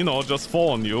would, you know, just fall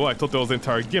on you. I thought that was an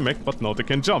entire gimmick, but no, they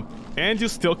can jump. And you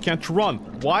still can't run.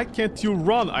 Why can't you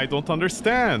run? I don't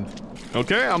understand.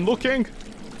 Okay, I'm looking.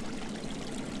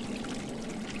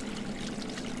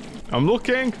 I'm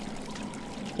looking.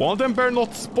 One of them better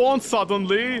not spawn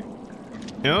suddenly.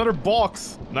 Another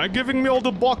box. Now giving me all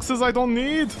the boxes I don't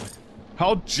need?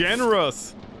 How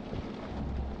generous.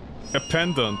 A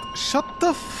pendant. Shut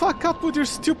the fuck up with your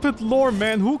stupid lore,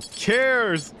 man. Who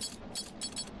cares?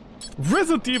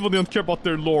 Resident Evil didn't care about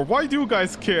their lore. Why do you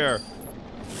guys care?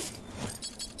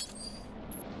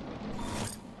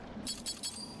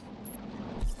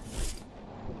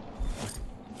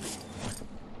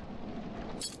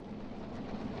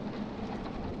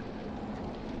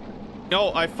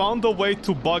 Yo, I found a way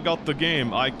to bug out the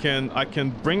game. I can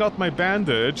bring out my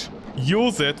bandage,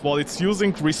 use it while it's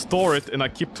using restore it, and I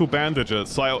keep 2 bandages.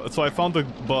 So I found a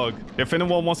bug. If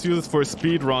anyone wants to use it for a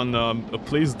speed run,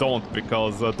 please don't,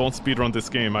 because don't speed run this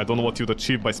game. I don't know what you'd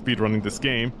achieve by speed running this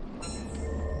game.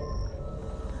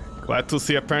 Glad to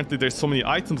see apparently there's so many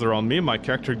items around me. My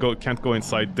character can't go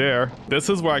inside there. This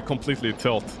is where I completely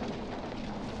tilt.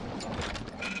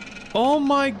 Oh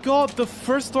my god, the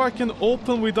first door I can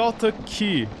open without a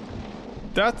key.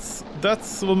 That's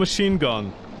a machine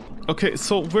gun. Okay,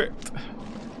 so where...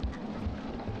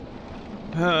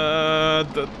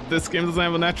 this game doesn't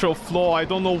have a natural flow. I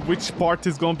don't know which part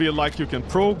is gonna be like you can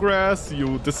progress.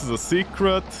 This is a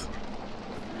secret.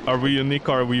 Are we unique?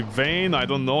 Are we vain? I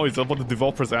don't know. Is that what the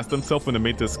developers asked themselves when they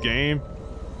made this game?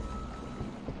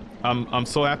 I'm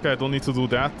so happy I don't need to do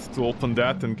that to open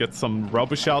that and get some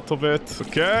rubbish out of it.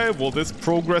 Okay, will this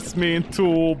progress me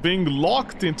into being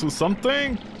locked into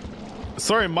something?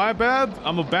 Sorry, my bad.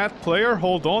 I'm a bad player.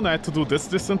 Hold on, I had to do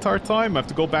this entire time. I have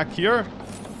to go back here.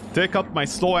 Take out my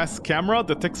slow-ass camera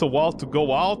that takes a while to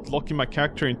go out, locking my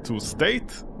character into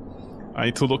state. I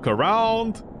need to look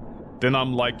around. Then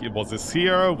I'm like, was this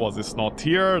here? Was this not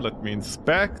here? Let me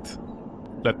inspect.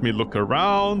 Let me look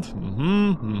around.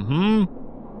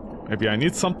 Maybe I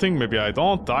need something, maybe I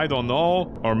don't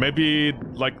know. Or maybe,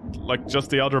 like just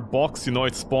the other box, you know,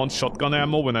 it spawned shotgun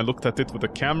ammo when I looked at it with the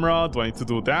camera. Do I need to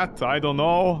do that? I don't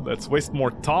know. Let's waste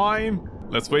more time.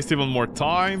 Let's waste even more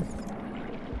time.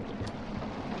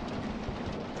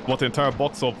 What, the entire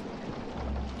box of...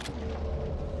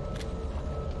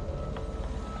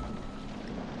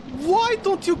 Why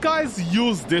don't you guys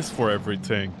use this for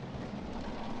everything?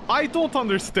 I don't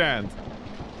understand.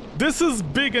 This is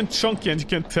big and chunky and you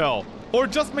can tell. Or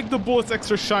just make the bullets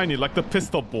extra shiny like the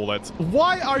pistol bullets.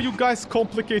 Why are you guys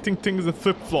complicating things and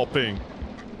flip-flopping?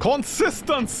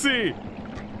 Consistency!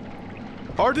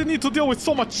 I already need to deal with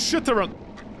so much shit around...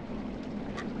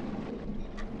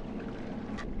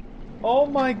 Oh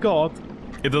my god.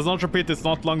 It does not repeat, it's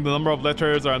not long. The number of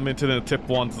letters are limited in tip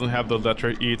 1 doesn't have the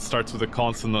letter E. It starts with a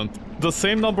consonant. The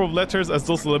same number of letters as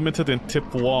those limited in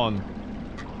tip 1.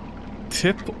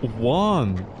 Tip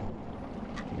 1.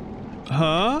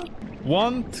 Huh?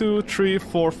 1, 2, 3,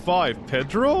 4, 5.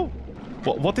 Pedro?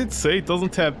 What did it say? It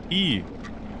doesn't have E.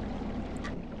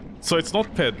 So it's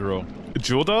not Pedro.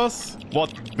 Judas?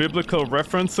 What, biblical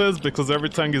references? Because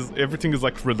everything is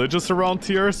like religious around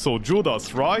here. So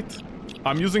Judas, right?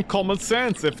 I'm using common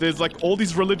sense. If there's like all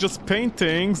these religious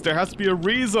paintings, there has to be a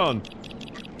reason.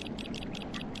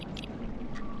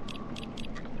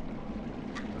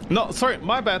 No, sorry,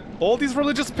 my bad. All these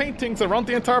religious paintings around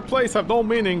the entire place have no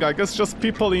meaning. I guess just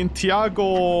people in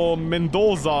Tiago,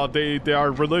 Mendoza, they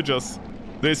are religious.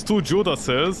 There's 2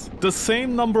 Judases. The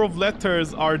same number of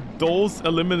letters are those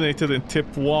eliminated in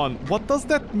tip 1. What does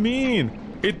that mean?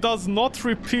 It does not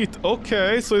repeat.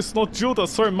 Okay, so it's not Judas.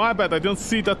 Sorry, my bad. I didn't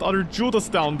see that other Judas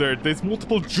down there. There's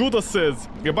multiple Judases.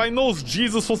 Everybody knows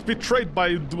Jesus was betrayed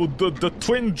by the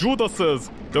twin Judases.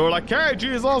 They were like, hey,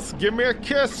 Jesus, give me a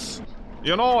kiss.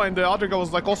 You know, and the other guy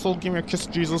was like, also give me a kiss,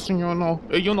 Jesus, you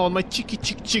know, my cheeky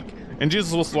cheek. And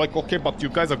Jesus was like, okay, but you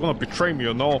guys are gonna betray me,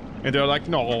 you know? And they're like,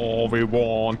 no, we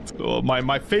won't.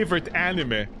 My favorite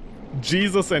anime,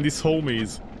 Jesus and his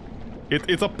homies.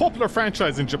 It's a popular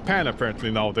franchise in Japan, apparently,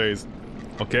 nowadays.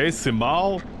 Okay,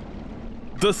 Simao.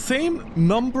 The same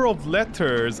number of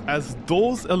letters as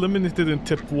those eliminated in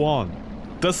tip 1.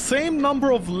 The same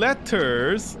number of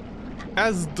letters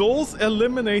as those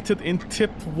eliminated in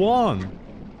tip 1.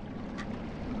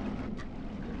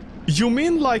 You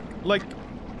mean like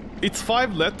it's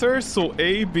 5 letters, so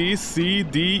A, B, C,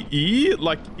 D, E?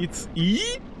 Like it's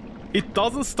E? It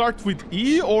doesn't start with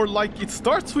E, or like it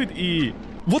starts with E?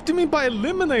 What do you mean by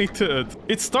eliminated?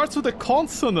 It starts with a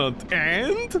consonant,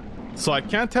 and? So I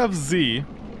can't have Z,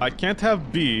 I can't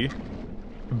have B.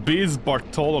 B is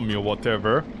Bartholomew,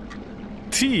 whatever.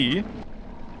 T.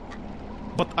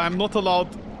 But I'm not allowed...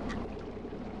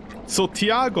 So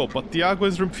Tiago, but Tiago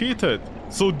is repeated.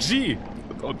 So G.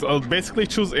 I'll basically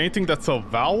choose anything that's a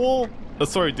vowel.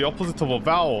 Sorry, the opposite of a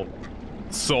vowel.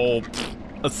 So,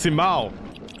 Simao.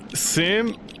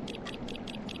 Sim.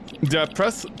 Did I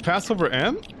pass over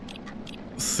M?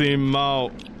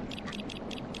 Simao.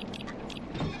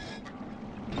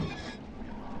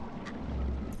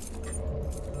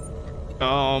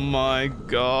 Oh my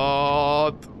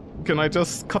god. Can I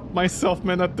just cut myself,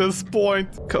 man, at this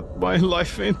point? Cut my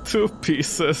life into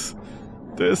pieces.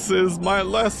 This is my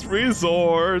last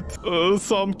resort.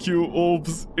 Some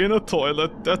cubes in a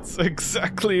toilet. That's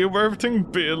exactly where everything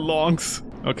belongs.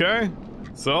 Okay,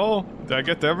 so did I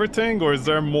get everything, or is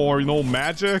there more, you know,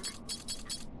 magic?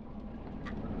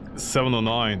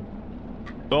 709.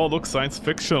 Oh, look, science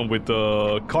fiction with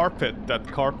the carpet. That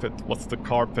carpet. What's the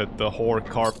carpet? The horror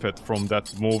carpet from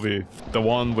that movie. The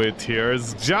one with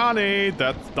here's Johnny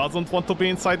that doesn't want to be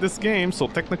inside this game. So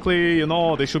technically, you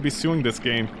know, they should be suing this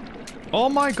game. Oh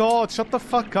my god, shut the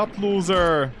fuck up,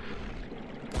 loser.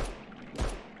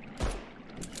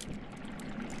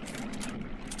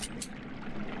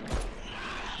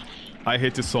 I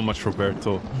hate you so much,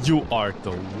 Roberto. You are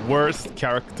the worst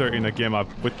character in a game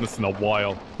I've witnessed in a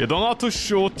while. You don't know how to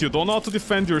shoot, you don't know how to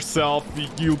defend yourself,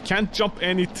 you can't jump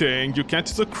anything, you can't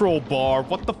use a crowbar.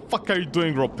 What the fuck are you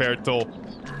doing, Roberto?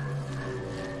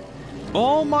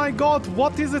 Oh my god,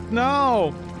 what is it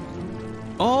now?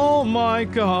 Oh my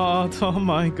god, oh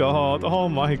my god, oh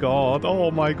my god,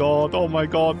 oh my god, oh my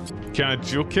god. Can I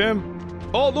juke him?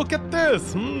 Oh, look at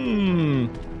this!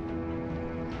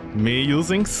 Me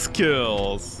using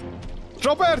skills.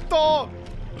 Roberto!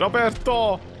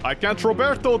 Roberto! I can't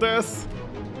Roberto this!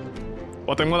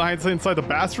 What, I'm gonna hide inside the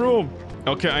bathroom?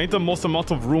 Okay, I need the most amount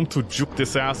of room to juke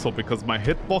this asshole because my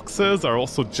hitboxes are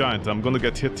also giant. I'm gonna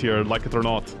get hit here, like it or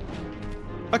not.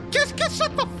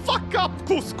 Shut the fuck up,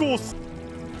 Couscous!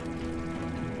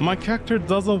 My character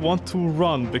doesn't want to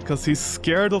run because he's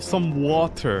scared of some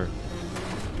water.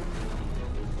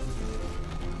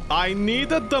 I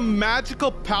needed the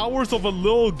magical powers of a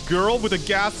little girl with a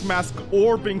gas mask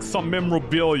orbing some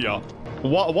memorabilia.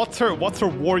 What's her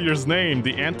warrior's name?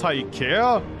 The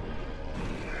anti-Ikea?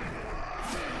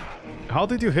 How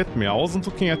did you hit me? I wasn't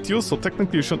looking at you, so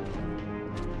technically you should...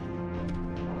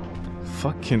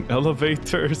 Fucking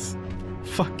elevators.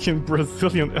 Fucking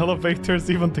Brazilian elevators,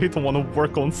 even they don't want to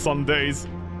work on Sundays.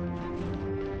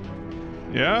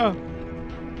 Yeah?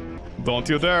 Don't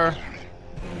you dare.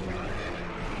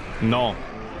 No.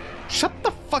 Shut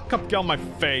the fuck up, get on my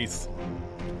face.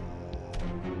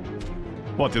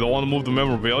 What, you don't want to move the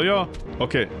memorabilia?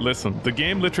 Okay, listen. The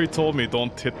game literally told me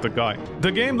don't hit the guy.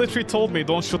 The game literally told me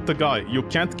don't shoot the guy. You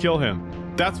can't kill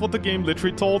him. That's what the game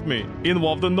literally told me. In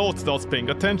one of the notes that I was paying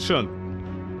attention.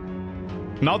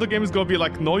 Now the game is gonna be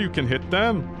like, no, you can hit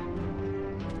them.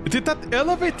 Did that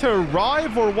elevator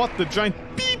arrive or what? The giant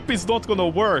beep is not gonna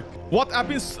work. What? I've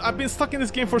been stuck in this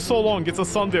game for so long. It's a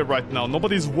Sunday right now.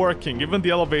 Nobody's working. Even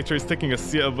the elevator is taking a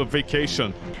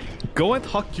vacation. Go and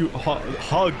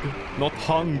hug, not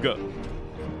hung.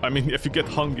 I mean, if you get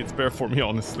hung, it's better for me,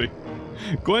 honestly.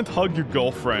 Go and hug your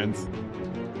girlfriend.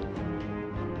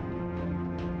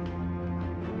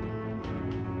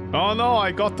 Oh no,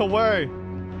 I got away.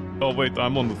 Oh wait,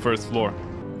 I'm on the first floor.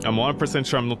 I'm 100%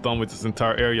 sure I'm not done with this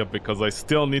entire area because I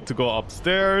still need to go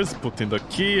upstairs, put in the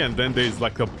key, and then there's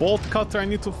like a bolt cutter I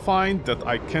need to find that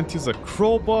I can't use a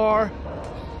crowbar.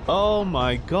 Oh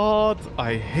my god,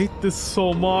 I hate this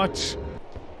so much.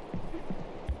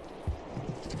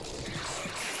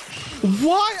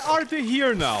 Why are they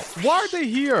here now? Why are they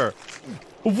here?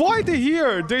 Why are they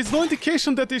here? There's no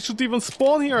indication that they should even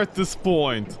spawn here at this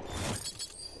point.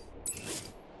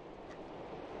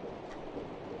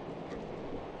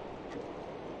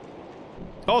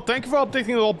 Oh, thank you for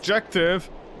updating the objective.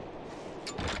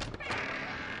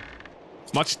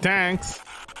 Much thanks.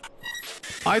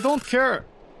 I don't care.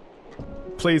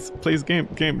 Please,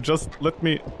 game, just let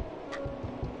me...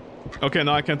 Okay,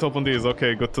 now I can't open these.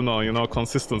 Okay, good to know. You know,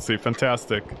 consistency,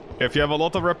 fantastic. If you have a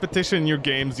lot of repetition in your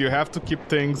games, you have to keep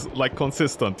things, like,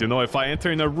 consistent. You know, if I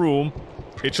enter in a room,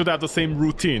 it should have the same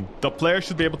routine. The player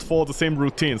should be able to follow the same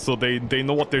routine so they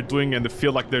know what they're doing and they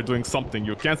feel like they're doing something.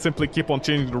 You can't simply keep on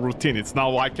changing the routine. It's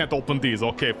now, I can't open these.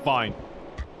 Okay, fine.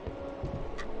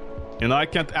 And I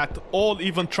can't at all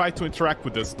even try to interact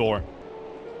with this door.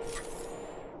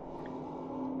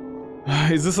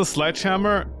 Is this a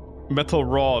sledgehammer? Metal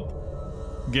rod.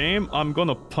 Game, I'm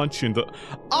gonna punch you in the...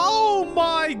 Oh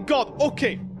my god!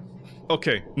 Okay.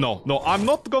 Okay, no, I'm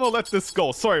not gonna let this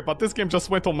go. Sorry, but this game just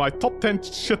went on my top 10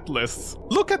 shit lists.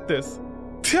 Look at this.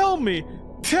 Tell me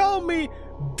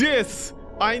this.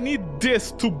 I need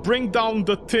this to bring down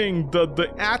the thing,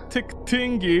 the attic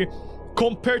thingy,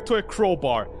 compared to a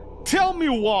crowbar. Tell me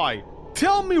why.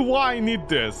 Tell me why I need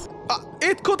this.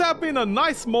 It could have been a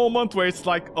nice moment where it's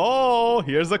like, oh,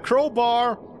 here's a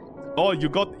crowbar. Oh,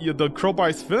 the crowbar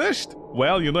is finished?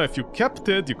 Well, you know, if you kept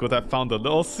it, you could have found a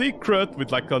little secret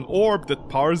with like an orb that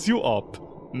powers you up.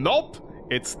 Nope,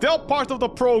 it's still part of the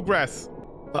progress.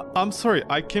 I'm sorry,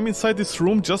 I came inside this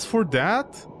room just for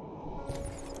that?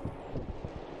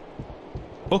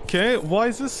 Okay, why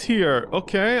is this here?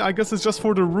 Okay, I guess it's just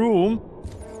for the room.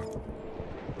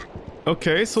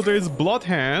 Okay, so there's blood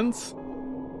hands.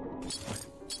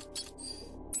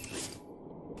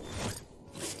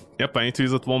 Yep, I need to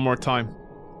use it one more time.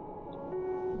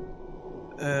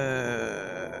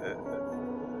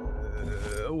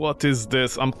 What is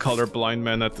this? I'm colorblind,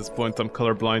 man. At this point, I'm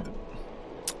colorblind.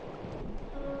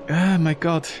 Oh my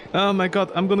god. Oh my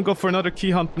god. I'm gonna go for another key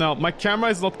hunt now. My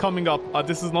camera is not coming up.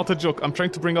 This is not a joke. I'm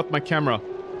trying to bring up my camera.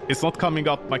 It's not coming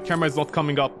up. My camera is not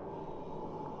coming up.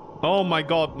 Oh my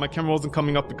god. My camera wasn't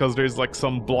coming up because there's like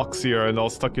some blocks here and I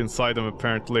was stuck inside them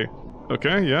apparently.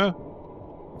 Okay, yeah.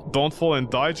 Don't fall and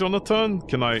die, Jonathan.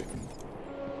 Can I...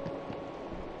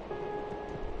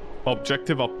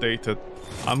 Objective updated.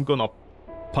 I'm gonna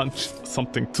punch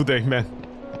something today, man.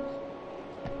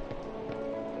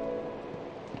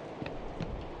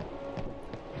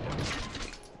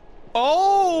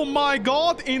 Oh my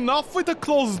god, enough with the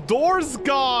closed doors,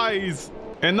 guys!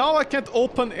 And now I can't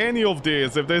open any of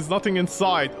these if there's nothing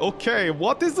inside. Okay,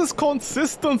 what is this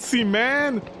consistency,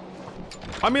 man?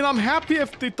 I mean, I'm happy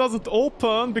if it doesn't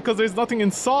open because there's nothing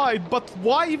inside, but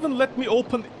why even let me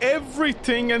open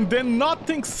everything and then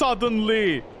nothing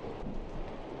suddenly?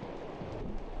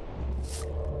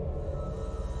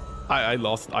 I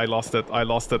lost it.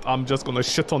 I'm just gonna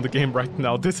shit on the game right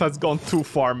now. This has gone too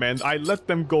far, man. I let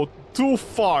them go too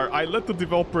far. I let the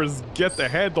developers get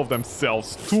ahead of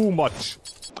themselves too much.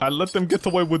 I let them get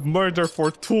away with murder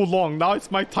for too long. Now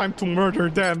it's my time to murder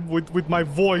them with my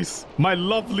voice. My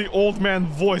lovely old man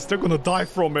voice. They're gonna die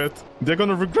from it. They're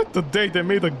gonna regret the day they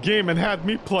made a game and had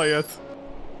me play it.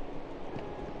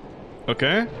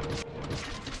 Okay.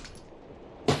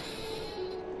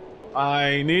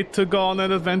 I need to go on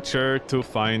an adventure to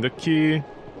find a key.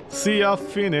 See ya,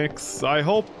 Phoenix. I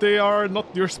hope they are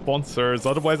not your sponsors,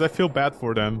 otherwise I feel bad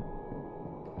for them.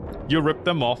 You ripped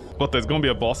them off. What, there's gonna be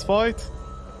a boss fight?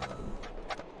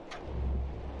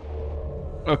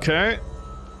 Okay.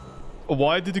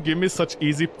 Why did you give me such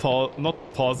easy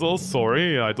not puzzles?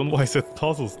 Sorry, I don't know why I said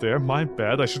puzzles there. My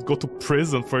bad, I should go to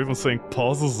prison for even saying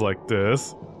puzzles like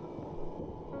this.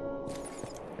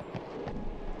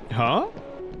 Huh?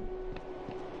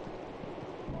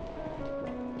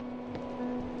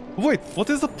 Wait, what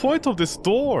is the point of this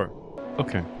door?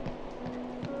 Okay.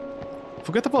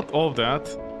 Forget about all of that.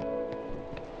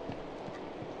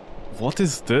 What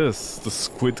is this? The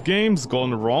Squid Game's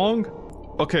gone wrong?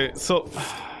 Okay, so...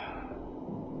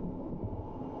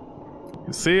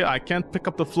 You see, I can't pick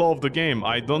up the flow of the game.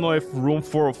 I don't know if room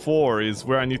 404 is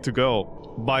where I need to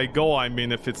go. By go, I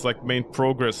mean if it's like main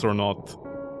progress or not.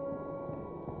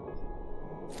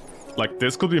 Like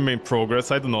this could be main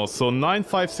progress, I don't know. So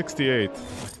 9568.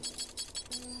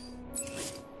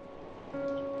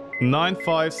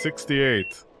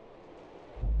 9568.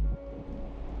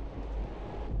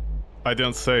 I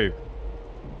didn't save.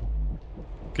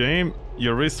 Game,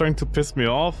 you're really starting to piss me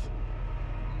off.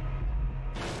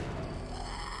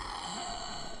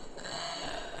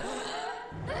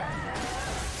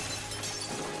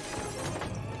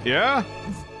 Yeah?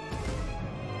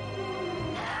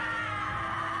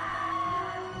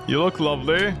 You look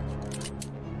lovely.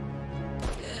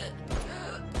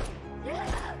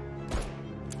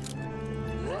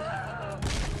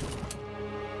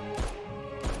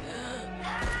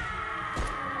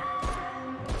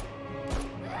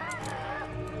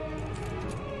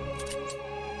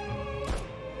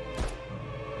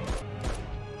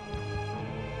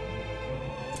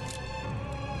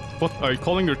 What, are you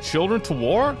calling your children to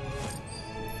war?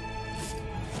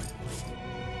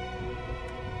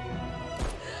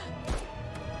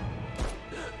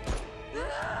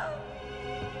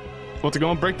 What, you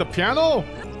gonna break the piano?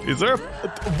 Is there...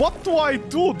 What do I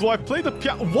do? Do I play the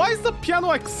piano? Why is the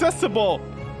piano accessible?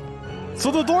 So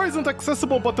the door isn't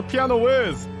accessible, but the piano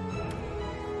is.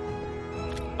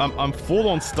 I'm full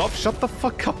on stuff. Shut the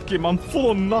fuck up, game. I'm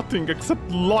full on nothing except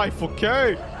life,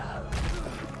 okay?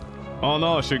 Oh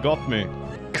no, she got me.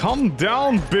 Calm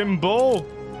down, bimbo!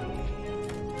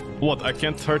 What, I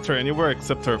can't hurt her anywhere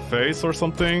except her face or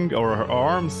something? Or her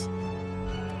arms?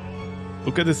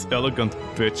 Look at this elegant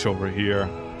bitch over here.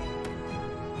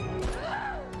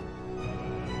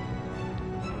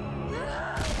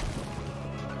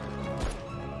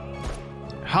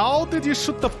 How did you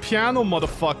shoot the piano,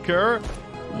 motherfucker?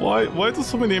 Why do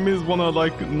so many enemies wanna,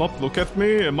 like, not look at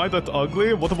me? Am I that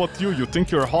ugly? What about you? You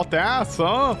think you're a hot ass,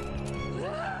 huh?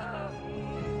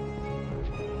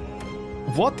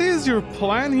 What is your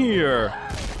plan here?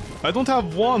 I don't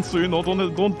have one, so you know,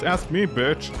 don't ask me,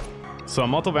 bitch. So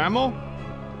I'm out of ammo?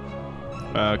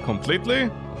 Completely?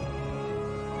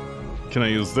 Can I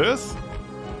use this?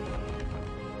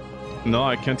 No,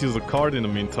 I can't use a card in the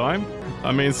meantime.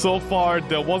 I mean, so far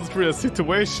there wasn't really a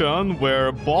situation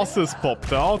where bosses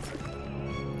popped out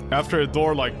after a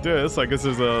door like this. I guess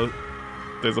there's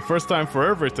a first time for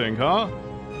everything, huh?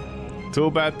 Too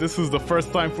bad this is the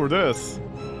first time for this.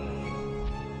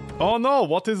 Oh no,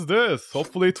 what is this?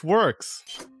 Hopefully it works.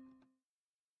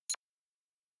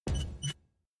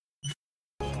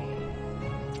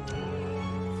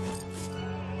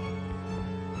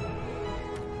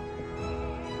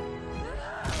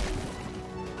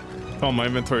 Oh, my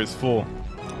inventory is full.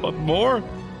 What more?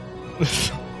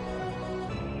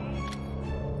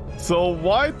 So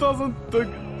why doesn't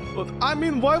the... I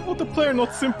mean, why would the player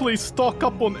not simply stock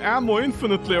up on ammo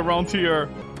infinitely around here?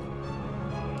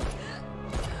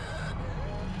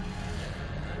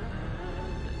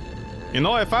 You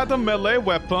know, if I had a melee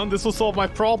weapon, this would solve my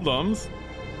problems.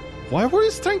 Why were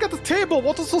you staying at the table?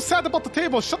 What was so sad about the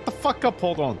table? Shut the fuck up,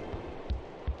 hold on.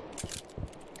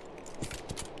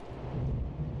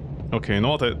 Okay, you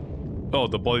know what? Oh,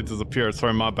 the body disappeared.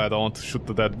 Sorry, my bad. I want to shoot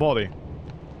the dead body.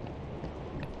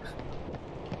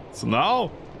 So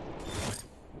now...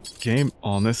 Game,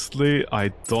 honestly, I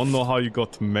don't know how you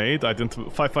got made. I didn't...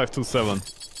 5527.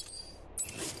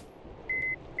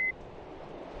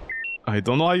 I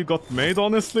don't know how you got made,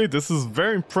 honestly. This is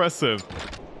very impressive.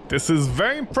 This is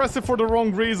very impressive for the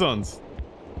wrong reasons.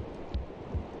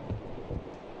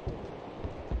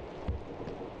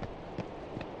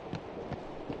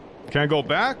 Can I go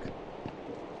back?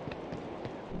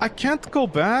 I can't go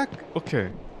back? Okay.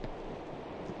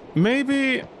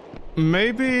 Maybe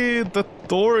the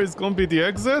door is gonna be the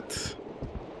exit?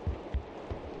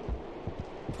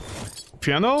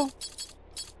 Piano?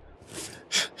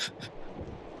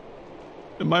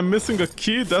 Am I missing a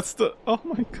key? That's the... Oh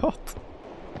my god.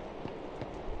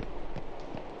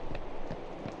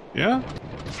 Yeah?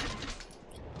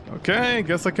 Okay,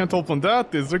 guess I can't open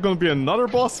that. Is there gonna be another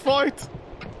boss fight?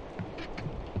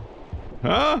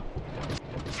 Huh?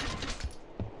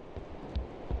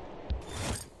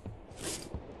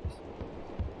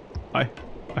 I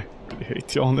really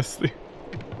hate you, honestly.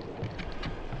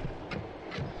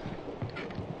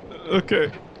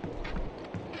 Okay.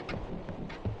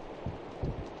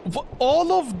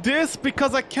 All of this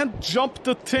because I can't jump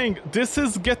the thing. This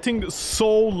is getting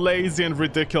so lazy and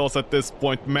ridiculous at this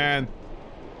point, man.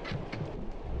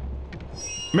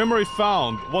 Memory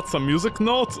found. What's a music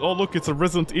note? Oh look, it's a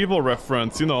Resident Evil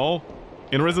reference, you know.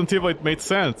 In Resident Evil it made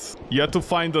sense. You had to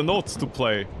find the notes to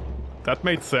play. That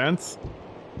made sense.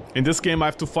 In this game I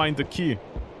have to find the key.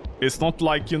 It's not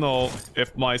like, you know,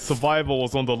 if my survival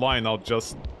was on the line, I'll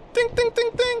just... Ting, ting,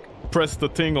 ting, ting! Press the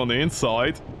thing on the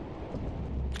inside.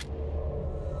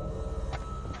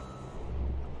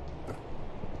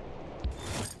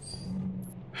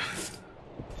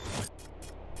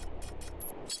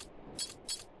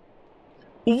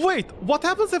 Wait, what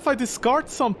happens if I discard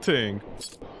something?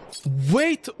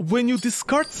 Wait, when you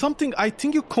discard something, I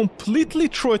think you completely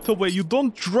throw it away. You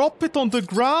don't drop it on the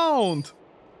ground.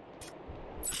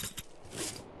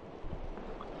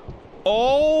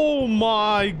 Oh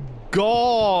my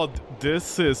god.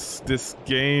 This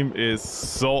game is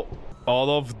so...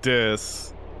 All of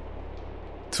this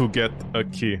to get a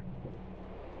key.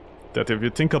 That if you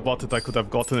think about it, I could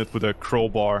have gotten it with a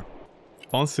crowbar.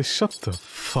 Honestly, shut the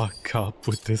fuck up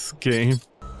with this game.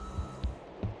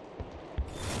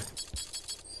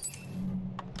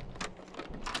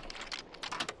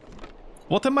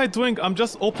 What am I doing? I'm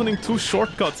just opening two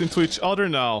shortcuts into each other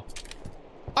now.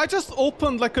 I just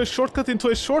opened like a shortcut into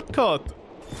a shortcut.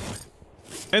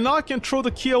 And now I can throw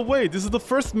the key away. This is the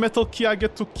first metal key I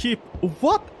get to keep.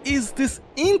 What is this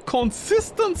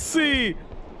inconsistency?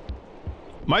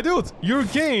 My dude, your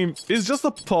game is just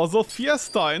a puzzle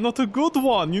fiesta and not a good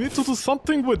one. You need to do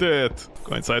something with it.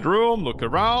 Go inside room, look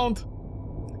around.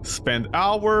 Spend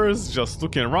hours just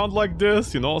looking around like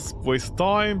this, you know, waste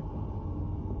time.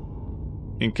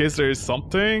 In case there is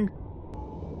something.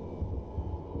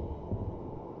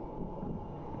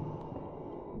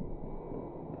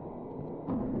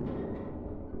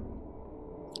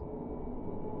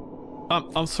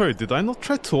 I'm sorry, did I not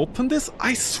try to open this?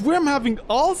 I swear I'm having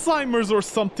Alzheimer's or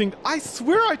something. I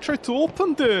swear I tried to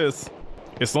open this.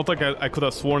 It's not like I could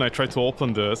have sworn I tried to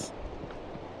open this.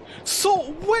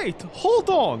 So, wait, hold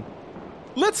on.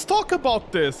 Let's talk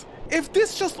about this. If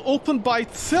this just opened by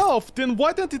itself, then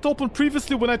why didn't it open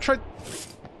previously when I tried...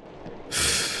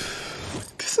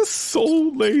 This is so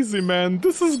lazy, man.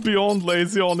 This is beyond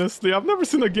lazy, honestly. I've never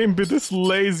seen a game be this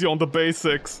lazy on the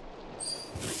basics.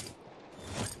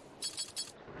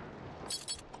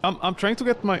 I'm trying to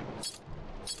get my...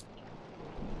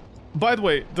 By the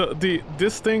way,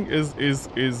 this thing is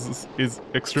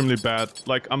extremely bad.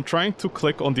 Like, I'm trying to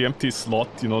click on the empty slot,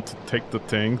 you know, to take the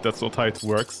thing. That's not how it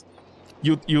works.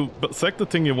 You select the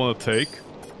thing you want to take.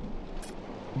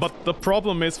 But the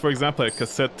problem is, for example, a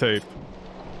cassette tape.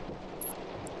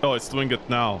 Oh, it's doing it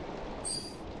now.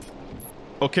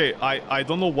 Okay, I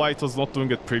don't know why it was not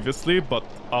doing it previously, but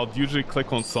I'll usually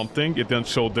click on something, it then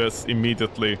show this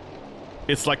immediately.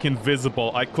 It's like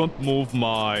invisible. I couldn't move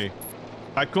my...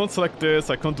 I couldn't select this,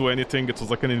 I couldn't do anything. It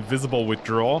was like an invisible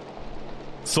withdrawal.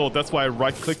 So that's why I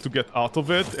right-click to get out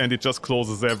of it, and it just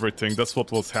closes everything. That's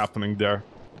what was happening there.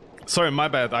 Sorry, my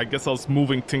bad. I guess I was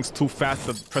moving things too fast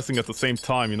and pressing at the same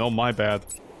time, you know? My bad.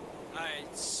 I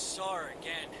saw her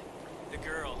again. The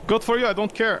girl. Good for you, I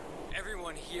don't care.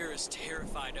 Everyone here is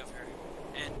terrified of her,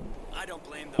 and I don't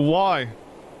blame them. Why?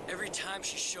 Every time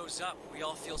she shows up, we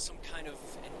all feel some kind of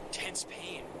intense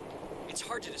pain. It's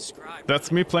hard to describe.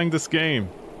 That's me playing this game.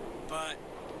 But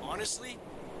honestly,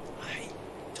 I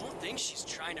don't think she's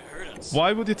trying to hurt us.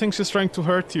 Why would you think she's trying to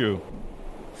hurt you?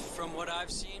 From what I've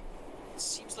seen, it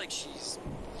seems like she's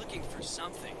looking for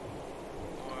something.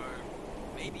 Or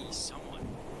maybe someone.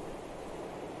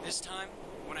 This time,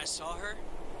 when I saw her,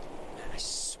 I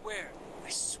swear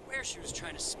she was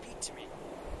trying to speak to me.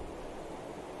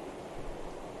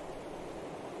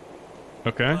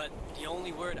 Okay. But the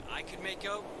only word I could make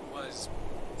out was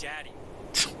Daddy.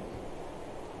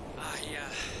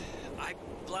 I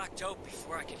blacked out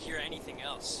before I could hear anything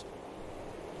else.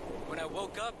 When I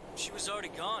woke up, she was already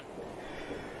gone.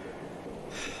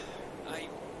 I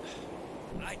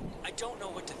don't know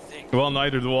what to think. Well,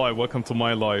 neither do I. Welcome to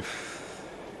my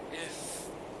life. If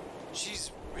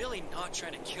she's really not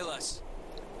trying to kill us,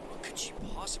 what could she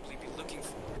possibly be looking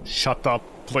for? Shut up.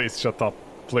 Please, shut up.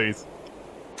 Please.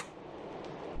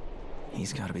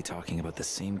 He's got to be talking about the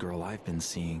same girl I've been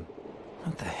seeing.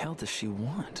 What the hell does she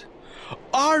want?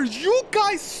 Are you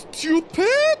guys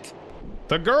stupid?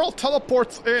 The girl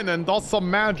teleports in and does some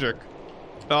magic.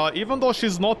 Even though she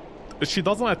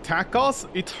doesn't attack us,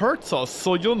 it hurts us.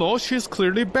 So, you know, she's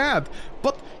clearly bad.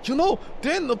 But, you know,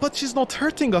 but she's not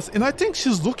hurting us. And I think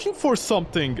she's looking for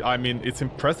something. I mean, it's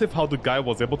impressive how the guy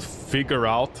was able to figure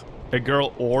out a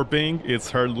girl orbing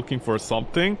is her looking for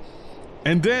something.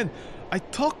 And then I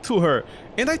talked to her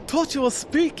and I thought she was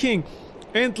speaking.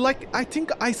 And like,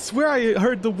 I swear I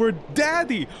heard the word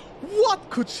daddy. What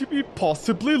could she be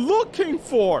possibly looking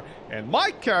for? And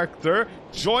my character,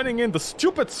 joining in the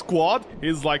stupid squad,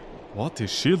 is like, what is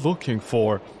she looking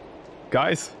for?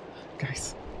 Guys,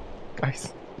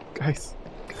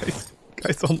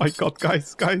 oh my god,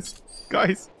 guys.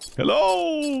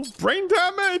 Hello, brain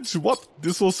damage. What?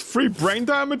 This was free brain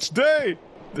damage day.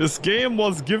 This game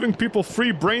was giving people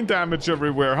free brain damage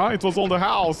everywhere, huh? It was on the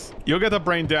house. You get a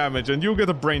brain damage and you get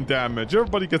a brain damage.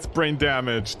 Everybody gets brain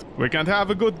damaged. We can't have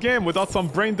a good game without some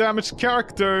brain damaged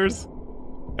characters.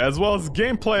 As well as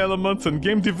gameplay elements and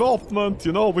game development,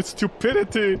 you know, with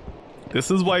stupidity.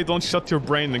 This is why you don't shut your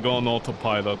brain and go on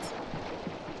autopilot.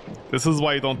 This is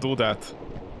why you don't do that.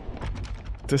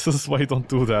 This is why you don't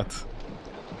do that.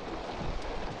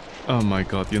 Oh my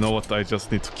god, you know what? I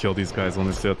just need to kill these guys,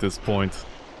 honestly, at this point.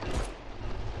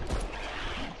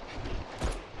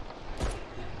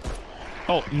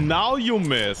 Oh, now you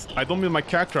missed. I don't mean my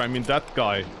character, I mean that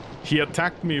guy. He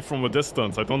attacked me from a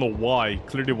distance. I don't know why.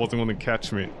 Clearly wasn't going to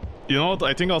catch me. You know what?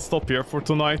 I think I'll stop here for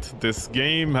tonight. This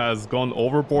game has gone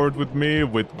overboard with me,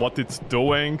 with what it's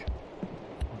doing.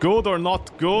 Good or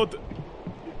not good,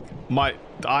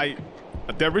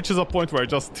 there reaches a point where I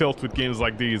just tilt with games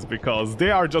like these because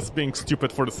they are just being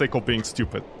stupid for the sake of being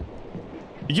stupid.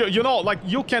 You know, like,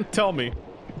 you can't tell me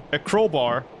a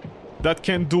crowbar that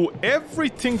can do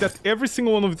everything that every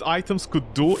single one of its items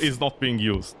could do is not being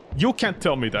used. You can't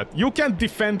tell me that. You can't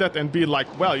defend that and be like,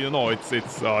 well, you know, it's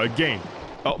a game.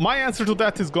 My answer to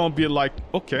that is gonna be like,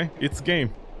 okay, it's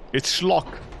game. It's schlock.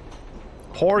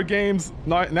 Horror games,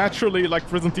 naturally,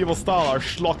 like Resident Evil style, are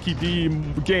schlocky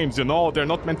games, you know? They're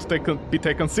not meant to be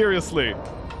taken seriously.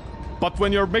 But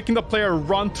when you're making the player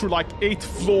run through like 8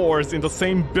 floors in the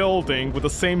same building with the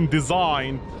same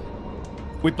design,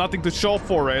 with nothing to show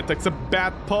for it except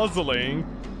bad puzzling,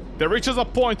 there reaches a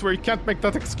point where you can't make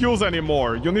that excuse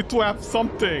anymore. You need to have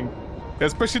something.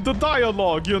 Especially the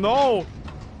dialogue, you know?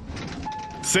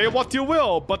 Say what you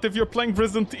will, but if you're playing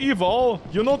Resident Evil,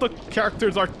 you know the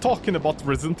characters are talking about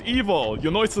Resident Evil.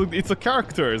 You know it's a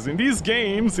characters. In these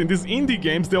games, in these indie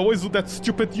games, they always do that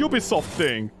stupid Ubisoft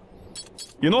thing.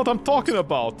 You know what I'm talking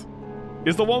about?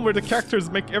 It's the one where the characters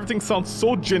make everything sound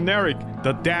so generic.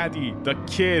 The daddy, the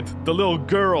kid, the little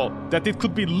girl, that it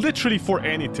could be literally for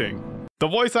anything. The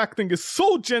voice acting is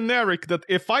so generic that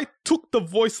if I took the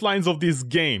voice lines of this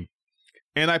game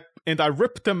and I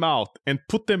ripped them out and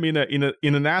put them in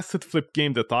an asset flip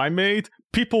game that I made,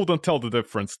 people wouldn't tell the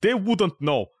difference. They wouldn't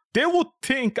know. They would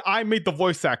think I made the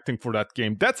voice acting for that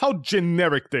game. That's how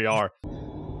generic they are.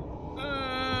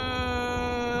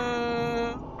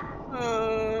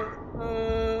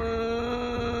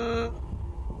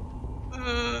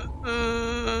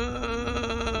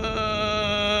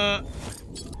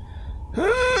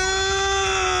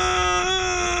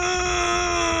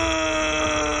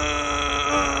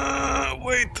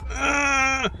 Wait.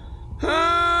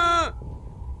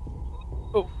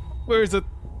 Oh, where is it?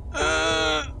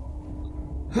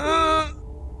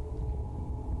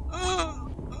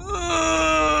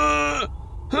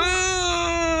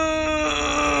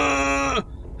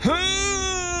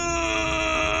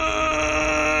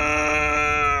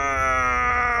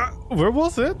 Where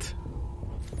was it?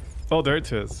 Oh, there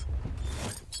it is.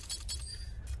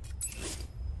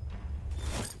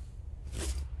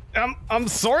 I'm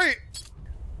sorry.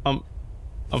 I'm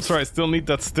sorry. I still need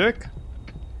that stick.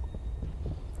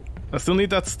 I still need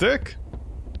that stick.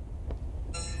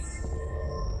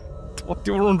 What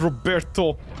do you want,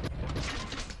 Roberto?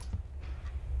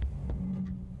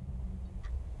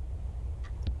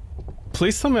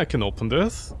 Please tell me I can open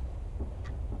this.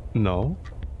 No.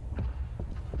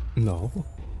 No.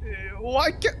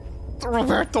 Why can't...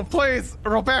 Roberto, please!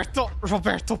 Roberto!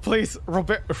 Roberto, please!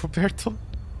 Roberto?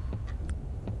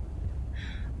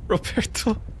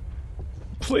 Roberto?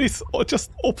 Please, oh,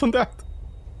 just open that.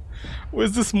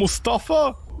 Where's this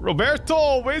Mustafa?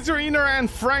 Roberto, where's your inner Anne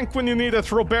Frank when you need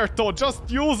it, Roberto? Just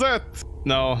use it!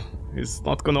 No, he's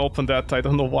not gonna open that. I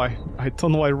don't know why. I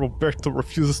don't know why Roberto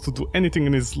refuses to do anything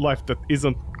in his life that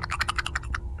isn't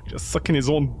just sucking his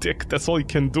own dick. That's all he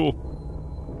can do.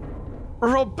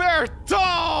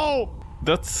 Roberto!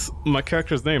 That's my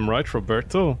character's name, right,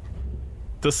 Roberto?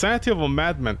 The sanity of a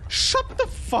madman. Shut the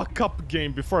fuck up,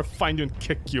 game, before I find you and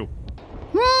kick you.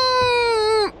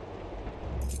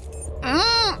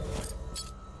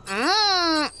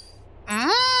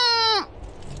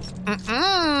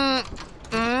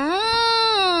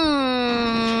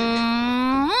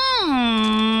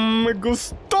 Me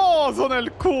gustoso nel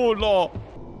culo.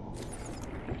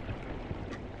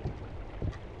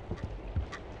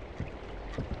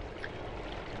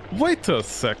 Wait a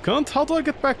second, how do I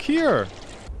get back here?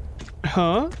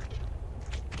 Huh?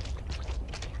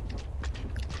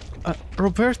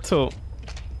 Roberto,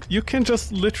 you can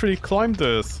just literally climb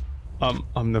this.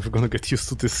 I'm never gonna get used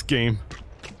to this game.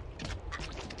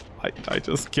 I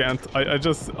just can't. I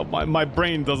just... My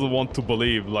brain doesn't want to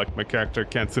believe, like, my character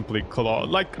can't simply claw.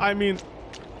 Like, I mean...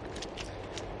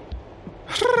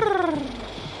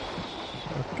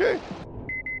 Okay.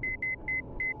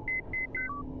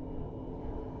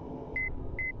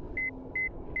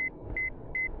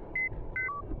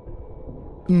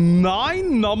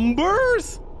 Nine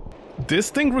numbers? This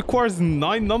thing requires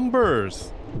 9 numbers.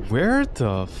 Where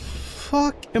the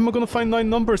fuck am I gonna find 9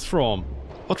 numbers from?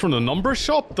 What, from the number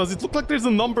shop? Does it look like there's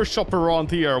a number shop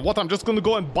around here? What, I'm just gonna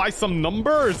go and buy some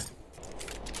numbers?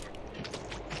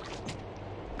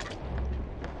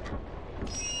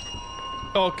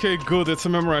 Okay, good, it's a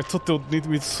memory. I thought they would need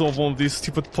me to solve one of these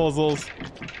stupid puzzles.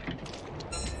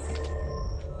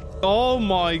 Oh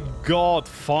my god,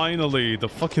 finally! The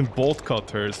fucking bolt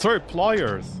cutters. Sorry,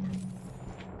 pliers.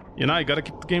 You know, I gotta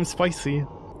keep the game spicy.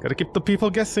 Gotta keep the people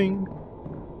guessing.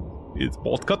 Is it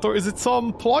bolt cutter or is it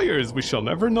some pliers? We shall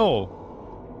never know.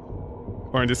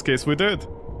 Or in this case, we did.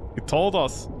 He told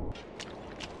us.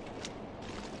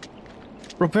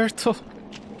 Roberto!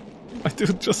 My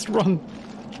dude, just run.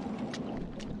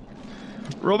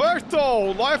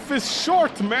 Roberto! Life is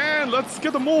short, man! Let's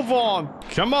get a move on!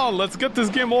 Come on, let's get this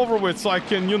game over with so I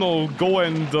can, you know, go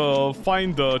and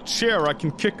find a chair I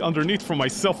can kick underneath for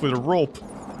myself with a rope.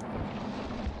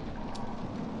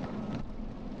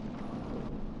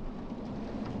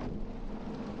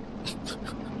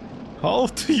 How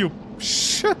do you...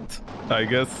 shit? I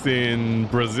guess in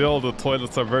Brazil the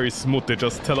toilets are very smooth, they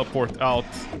just teleport out.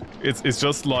 It's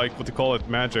just like, what do you call it,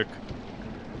 magic.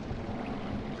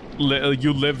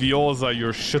 You Leviosa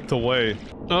your shit away.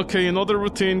 Okay, you know the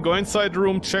routine. Go inside the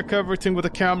room, check everything with a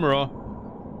camera.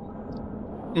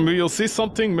 Maybe you'll see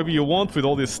something, maybe you won't with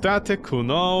all this static, who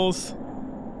knows.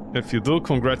 If you do,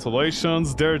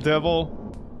 congratulations, Daredevil.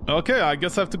 Okay, I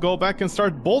guess I have to go back and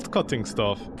start bolt cutting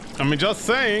stuff. I mean, just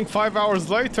saying, 5 hours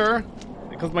later,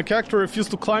 because my character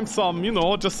refused to climb some, you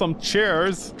know, just some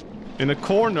chairs In a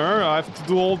corner, I have to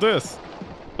do all this.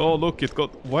 Oh, look, it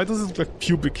got... Why does it get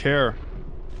pubic hair?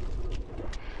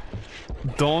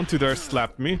 Don't you dare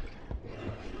slap me.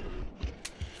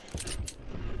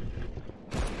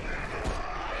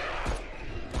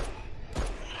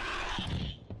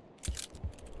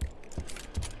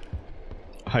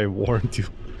 I warned you.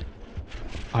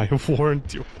 I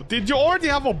warned you. Did you already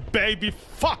have a baby?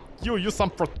 Fuck you! Use some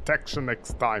protection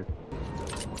next time.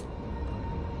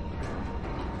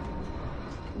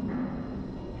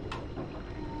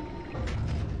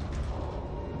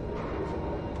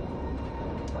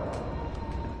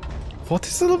 What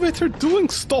is the elevator doing?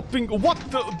 Stopping? What?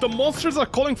 The monsters are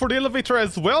calling for the elevator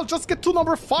as well? Just get to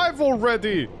number 5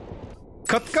 already!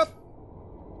 Cut, cut!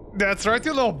 That's right,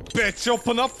 you little bitch!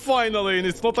 Open up finally! And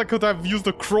it's not like I could have used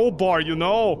a crowbar, you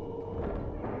know?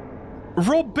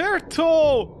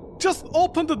 Roberto! Just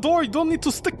open the door, you don't need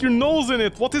to stick your nose in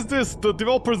it! What is this? The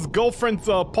developer's girlfriend's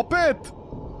puppet?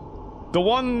 The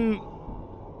one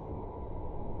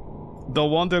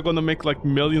they're gonna make like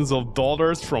millions of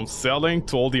dollars from selling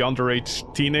to all the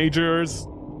underage teenagers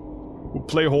who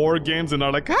play horror games and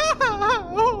are like,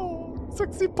 ah, oh,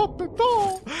 sexy puppet,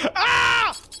 oh,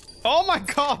 ah! Oh my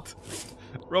god!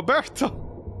 Roberto!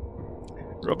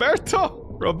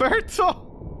 Roberto! Roberto!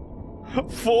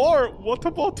 4? What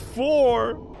about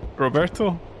 4?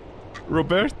 Roberto?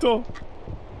 Roberto?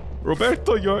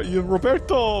 Roberto, you're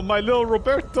Roberto! My little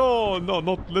Roberto! No,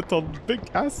 not little, big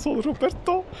asshole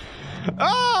Roberto!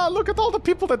 Ah! Look at all the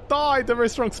people that died! The very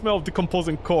strong smell of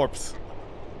decomposing corpse.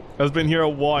 Has been here a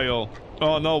while.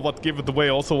 Oh no, what gave it away?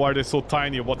 Also, why are they so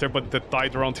tiny? What, everybody that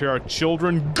died around here are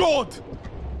children? God!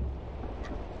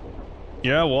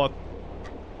 Yeah, what?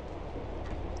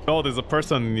 Oh, there's a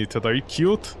person in it. Are you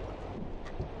cute?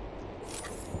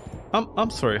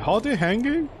 I'm sorry, how are they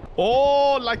hanging?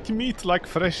 Oh, like meat, like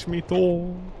fresh meat.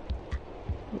 Oh.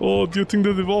 Oh, do you think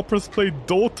the developers play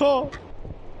Dota?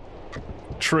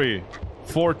 3.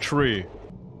 4, 3.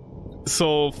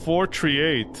 So 4, 3,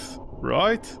 8,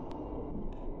 right?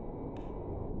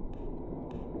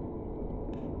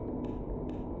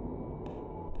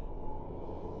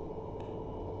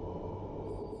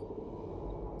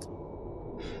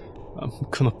 I'm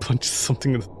gonna punch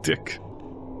something in the dick.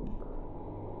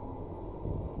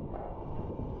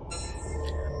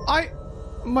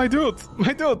 My dude,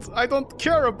 I don't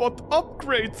care about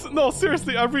upgrades. No,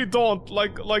 seriously, I really don't.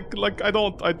 Like, I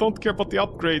don't care about the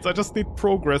upgrades. I just need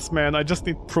progress, man. I just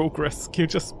need progress. Can you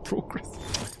just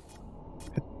progress?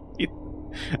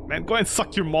 Man, go and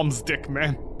suck your mom's dick,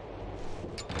 man.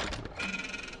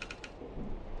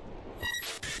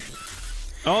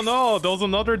 Oh no, there was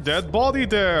another dead body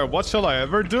there. What shall I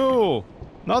ever do?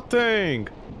 Nothing.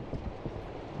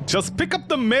 Just pick up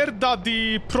the merda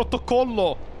di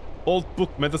protocollo. Old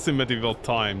book, medicine, medieval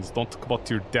times. Don't talk about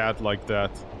your dad like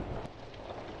that.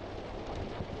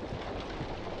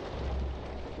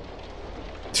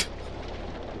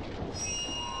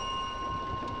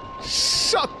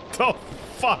 Shut the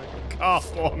fuck up,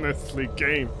 honestly,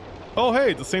 game. Oh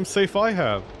hey, the same safe I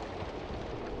have.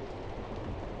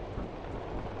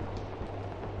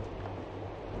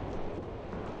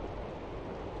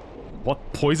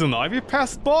 What, poison ivy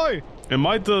passed by? Am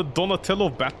I the Donatello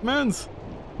of Batmans?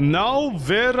 Now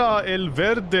vera el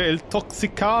verde el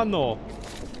toxicano.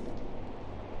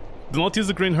 Do not use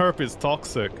the green herb, it's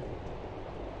toxic.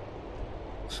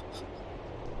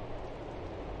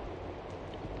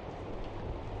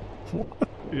 What?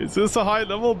 Is this a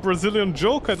high-level Brazilian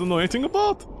joke I don't know anything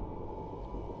about?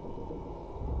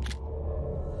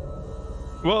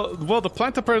 Well, the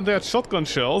plant apparently had shotgun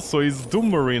shells, so he's Doom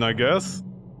Marine, I guess.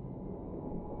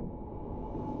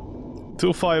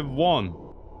 251.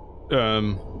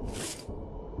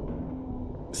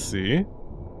 See?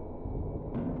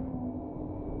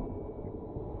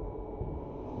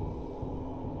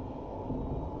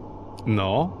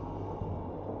 No.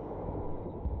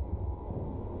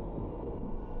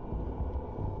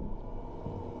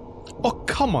 Oh,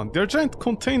 come on, they're giant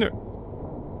container.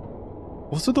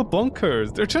 What's with the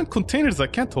bunkers? They're giant containers I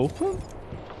can't open?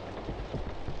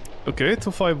 Okay,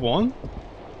 251.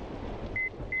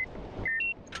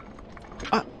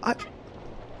 Ah!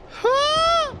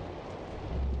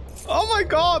 Oh my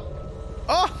god!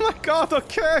 Oh my god,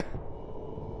 okay!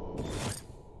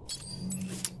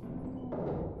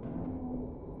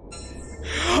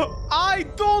 I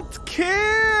don't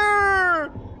care!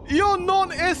 Yo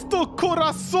non esto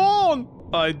corazón!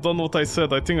 I don't know what I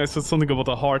said. I think I said something about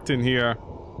a heart in here.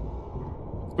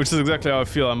 Which is exactly how I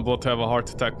feel. I'm about to have a heart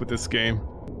attack with this game.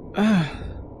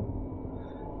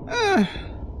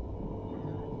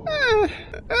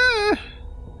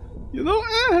 You know,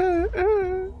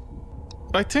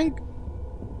 I think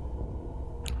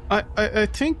I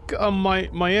think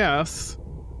my ass.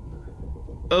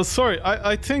 Sorry,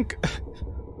 I think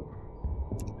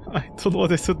I don't know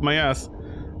what I said. My ass.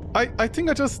 I think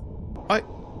I just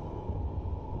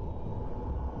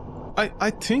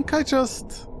I think I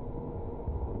just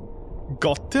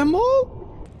got them all.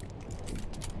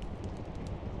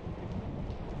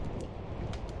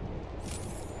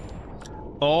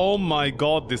 Oh my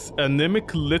god, this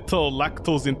anemic little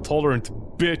lactose intolerant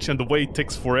bitch, and the way it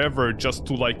takes forever just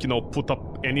to, like, you know, put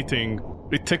up anything.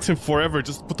 It takes him forever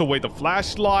just to put away the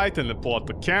flashlight and then pull out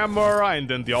the camera, and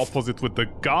then the opposite with the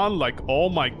gun. Like, oh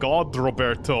my god,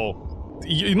 Roberto.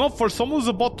 You know, for someone who's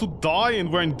about to die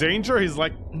and we're in danger, he's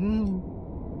like,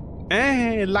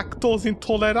 lactose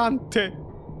intolerante.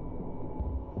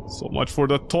 So much for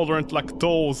the tolerant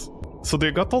lactose. So they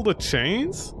got all the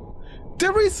chains?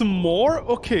 There is more?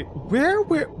 Okay,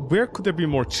 where could there be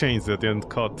more chains that didn't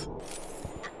cut?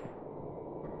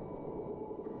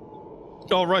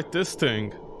 Oh, right, this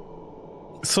thing.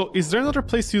 So, is there another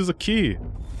place to use a key?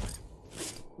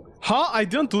 Huh? I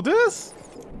didn't do this?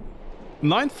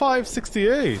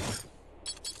 9568.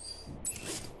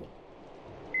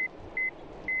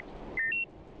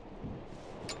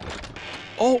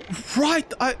 Oh,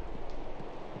 right,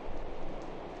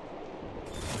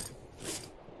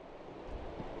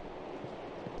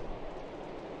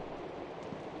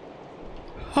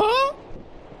 Huh?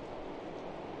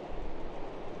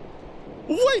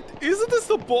 Wait, isn't this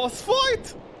the boss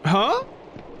fight? Huh?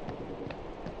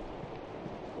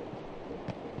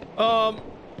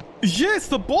 Yes,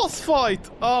 the boss fight.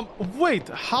 Wait,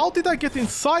 how did I get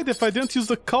inside if I didn't use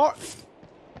the car?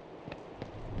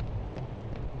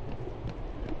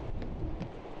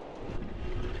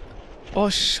 Oh,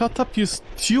 shut up, you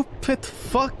stupid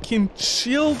fucking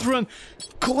children.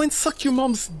 Go and suck your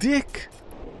mom's dick.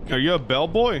 Are you a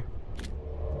bellboy?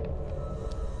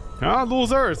 Ah,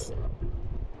 losers!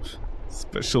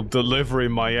 Special delivery,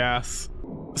 my ass.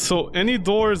 So, any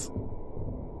doors...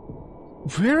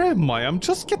 Where am I? I'm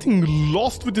just getting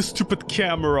lost with this stupid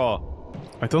camera.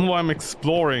 I don't know why I'm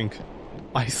exploring.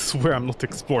 I swear I'm not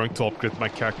exploring to upgrade my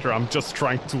character. I'm just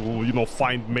trying to, you know,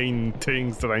 find main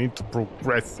things that I need to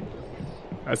progress.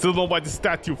 I still don't know why the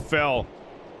statue fell.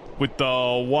 With the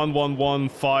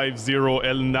 11150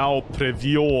 El Now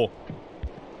Previo.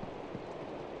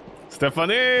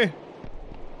 Stephanie!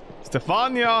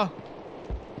 Stefania!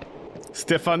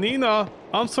 Stefanina!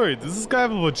 I'm sorry, does this guy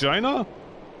have a vagina?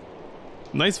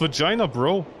 Nice vagina,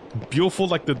 bro. Beautiful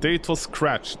like the day it was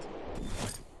scratched.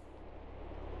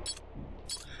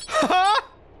 Haha!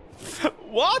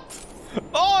 What?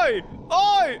 Oi!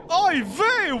 Oi! Oi!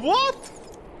 Vey! What?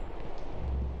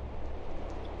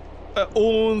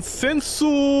 Un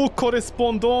sensu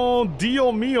correspondant,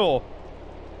 Dio mio.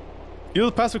 Use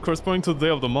the password corresponding to the day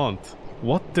of the month.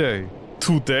 What day?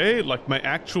 Today? Like my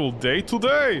actual day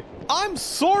today? I'm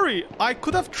sorry! I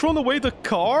could have thrown away the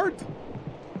card?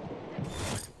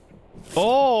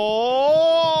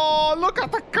 Oh, look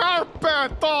at the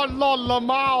carpet! Oh, lola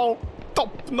mao!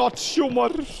 Top-notch humor!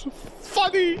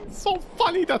 Funny! So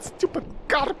funny, that stupid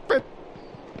carpet!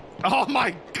 Oh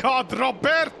my god,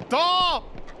 Roberto!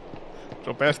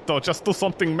 Roberto, just do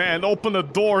something, man. Open a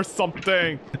door or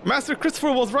something. Master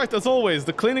Christopher was right, as always.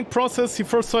 The cleaning process he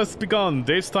first saw has begun.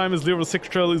 Dave's time as leader of the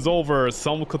secret trail is over.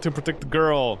 Some will continue to protect the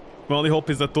girl. My only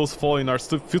hope is that those following our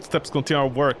footsteps continue our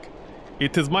work.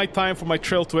 It is my time for my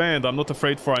trail to end. I'm not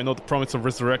afraid, for I know the promise of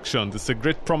resurrection. This is a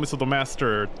great promise of the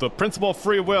Master. The principle of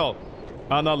free will.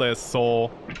 Analeso.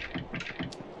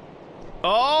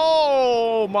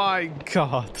 Oh my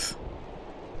god.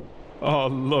 Oh,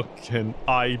 look, an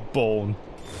eye bone.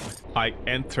 I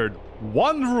entered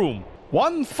one room.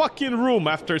 One fucking room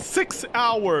after 6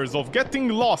 hours of getting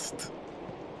lost.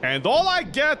 And all I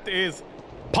get is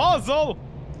puzzle,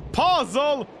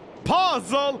 puzzle,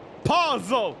 puzzle,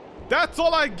 puzzle. That's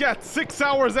all I get 6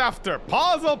 hours after.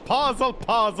 Puzzle, puzzle,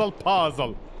 puzzle,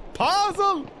 puzzle.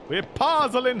 Puzzle? We're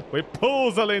puzzling, we're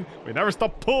puzzling. We never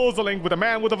stop puzzling with a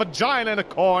man with a vagina in a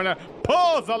corner.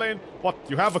 Puzzling. What,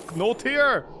 you have a note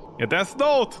here? A death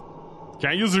note? Can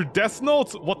I use your death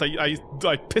notes? What, I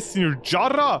piss in your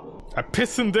jarra? I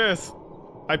piss in this.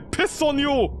 I piss on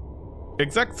you.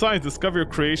 Exact science, discover your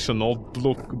creation. All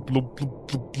bloop, bloop, bloop,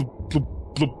 bloop, bloop, bloop,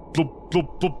 bloop, bloop, bloop,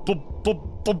 bloop, bloop,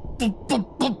 bloop, bloop, bloop,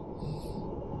 bloop,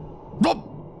 bloop.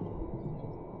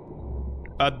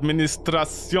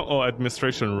 Administration. Oh,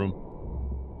 administration room.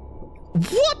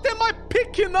 What am I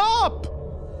picking up?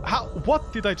 How?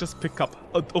 What did I just pick up?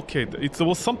 Okay, it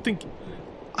was something.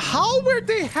 How were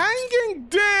they hanging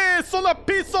this on a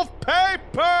piece of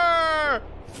paper?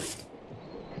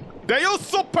 They use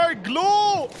super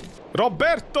glue.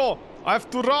 Roberto, I have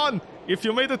to run. If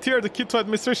you made it here, the key to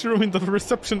administration room in the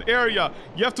reception area.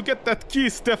 You have to get that key,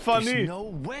 Stephanie. There's no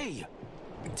way.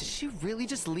 Did she really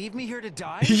just leave me here to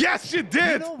die? Yes, she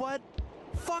did. You know what?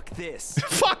 Fuck this.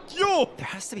 Fuck you. There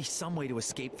has to be some way to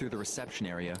escape through the reception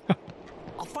area.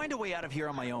 I'll find a way out of here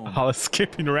on my own. I'll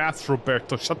escape in your ass,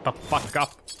 Roberto. Shut the fuck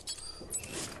up.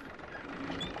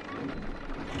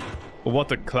 What,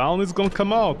 the clown is gonna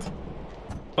come out?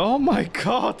 Oh my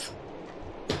god.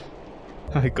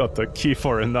 I got a key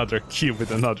for another key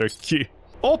with another key.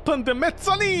 Open the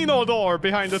mezzanino door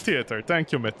behind the theater.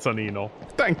 Thank you, mezzanino.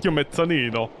 Thank you,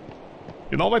 mezzanino.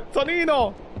 You know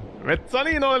mezzanino?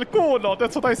 Mezzanino el culo,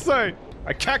 that's what I say.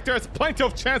 A character has plenty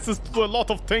of chances to do a lot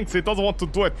of things. He doesn't want to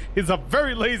do it. He's a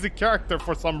very lazy character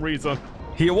for some reason.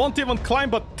 He won't even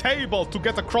climb a table to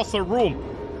get across a room.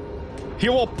 He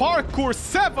will parkour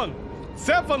seven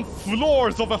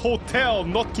floors of a hotel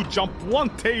not to jump one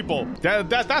table.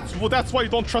 That's why you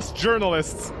don't trust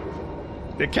journalists.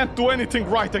 They can't do anything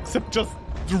right except just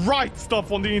write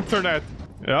stuff on the internet.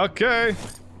 Okay.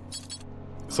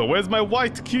 So where's my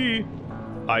white key?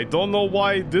 I don't know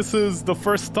why this is the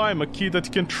first time a key that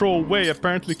you can throw away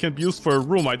apparently can be used for a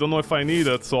room. I don't know if I need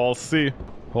it, so I'll see.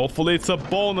 Hopefully it's a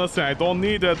bonus and I don't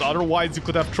need it. Otherwise you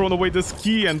could have thrown away this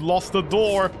key and lost the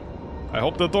door. I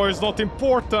hope the door is not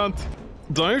important.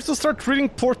 Do I need to start reading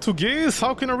Portuguese?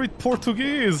 How can I read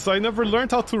Portuguese? I never learned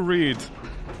how to read.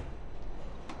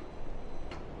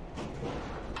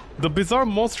 The bizarre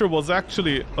monster was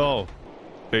actually... Oh.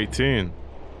 18.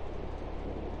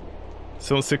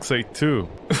 7682.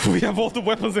 We have all the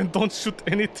weapons and don't shoot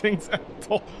anything at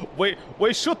all. Wait,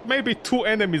 we shoot maybe 2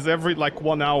 enemies every like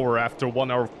 1 hour after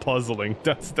 1 hour of puzzling.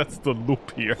 That's the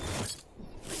loop here.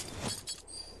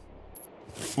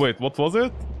 Wait, what was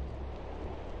it?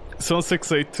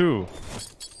 7682.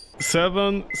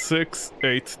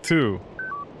 7682.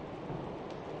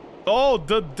 Oh,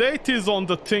 the date is on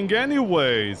the thing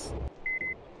anyways.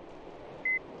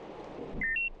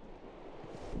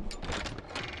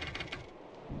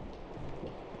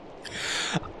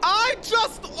 I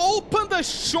just opened a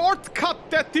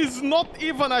shortcut that is not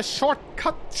even a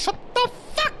shortcut. Shut the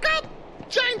fuck up,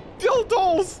 giant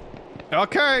dildos.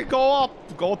 Okay, go up.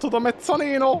 Go to the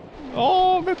mezzanino.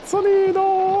 Oh,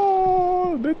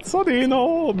 mezzanino.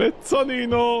 Mezzanino.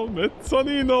 Mezzanino.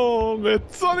 Mezzanino.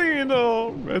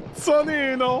 Mezzanino.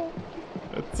 Mezzanino.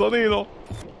 Mezzanino.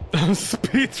 I'm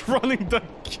speedrunning the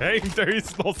game. There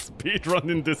is no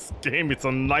speedrun in this game. It's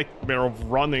a nightmare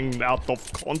of running out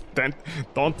of content.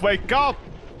 Don't wake up!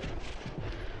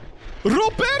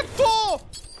 Roberto!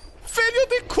 Figlio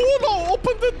di culo!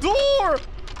 Open the door!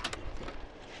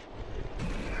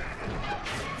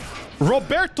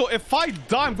 Roberto, if I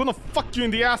die, I'm gonna fuck you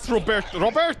in the ass, Roberto.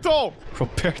 Roberto!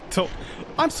 Roberto.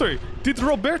 I'm sorry, did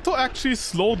Roberto actually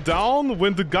slow down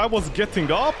when the guy was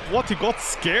getting up? What, he got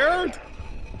scared?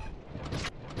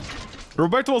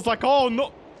 Roberto was like, oh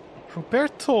no.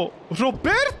 Roberto!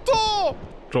 Roberto!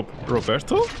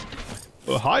 Roberto?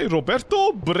 Hi,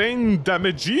 Roberto? Brain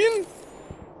damaging?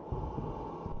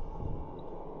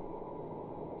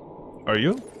 Are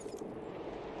you?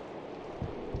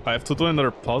 I have to do another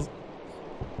puzzle.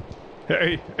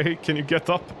 Hey, can you get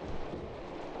up?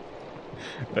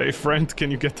 Hey, friend, can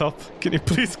you get up? Can you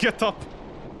please get up?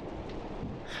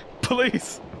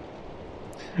 Please.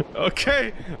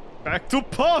 Okay, back to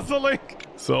puzzling.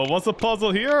 So, what's the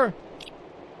puzzle here?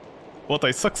 What,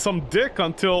 I suck some dick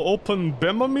until open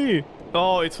Bemami?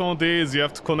 Oh, it's one of these. You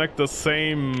have to connect the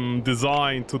same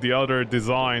design to the other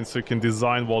design so you can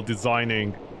design while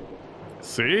designing.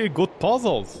 See? Good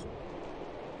puzzles.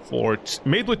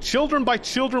 Made with children by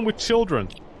children with children.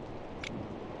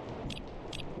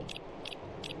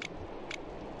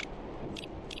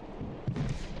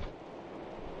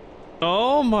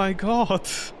 Oh my god.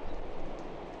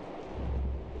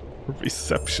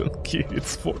 Reception key,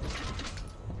 it's for...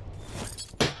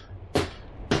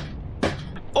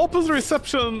 Opens the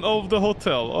reception of the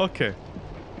hotel, okay.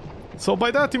 So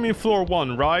by that you mean floor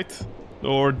 1, right?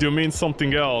 Or do you mean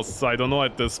something else? I don't know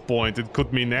at this point. It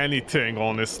could mean anything,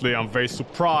 honestly. I'm very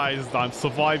surprised I'm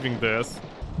surviving this.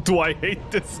 Do I hate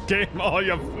this game? Oh,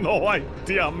 you have no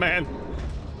idea, man.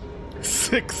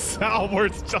 6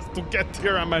 hours just to get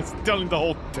here. Am I still in the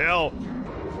hotel?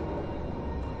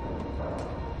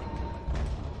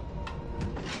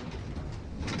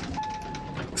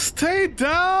 Stay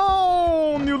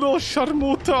down, you little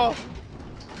sharmuta.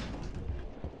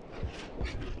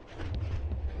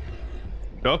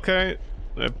 Okay,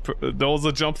 there was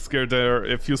a jump scare there.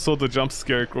 If you saw the jump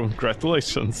scare,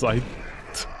 congratulations.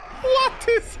 What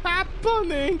is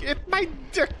happening? It's my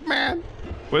dick, man.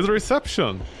 Where's the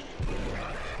reception?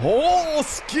 Oh,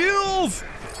 skills!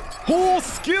 Oh,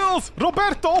 skills!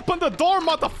 Roberto, open the door,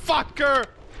 motherfucker!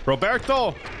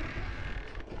 Roberto!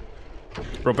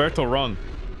 Roberto, run.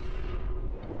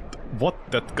 What?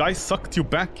 That guy sucked you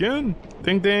back in?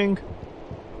 Ding ding.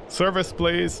 Service,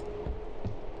 please.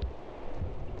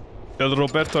 El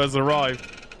Roberto has arrived.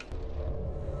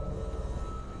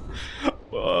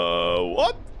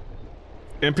 What?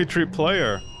 MP3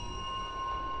 player.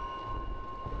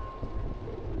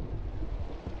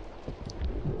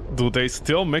 Do they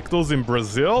still make those in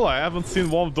Brazil? I haven't seen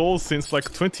one of those since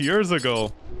like 20 years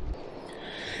ago.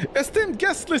 Esteemed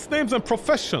guest list names and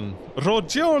profession.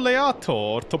 Rogerio Leato,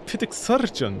 orthopedic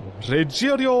surgeon.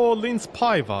 Regirio Lins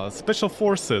Paiva, special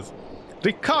forces.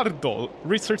 Ricardo,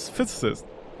 research physicist.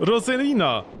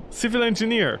 Rosalina, civil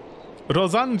engineer.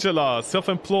 Rosangela,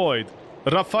 self-employed.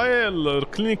 Rafael,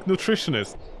 clinic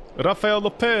nutritionist. Rafael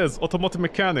Lopez, automotive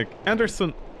mechanic.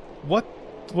 Anderson, what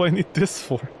do I need this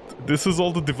for? This is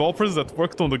all the developers that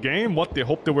worked on the game? What, they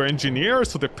hope they were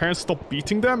engineers so their parents stopped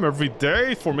beating them every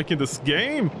day for making this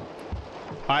game?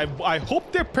 I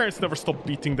hope their parents never stopped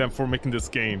beating them for making this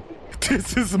game.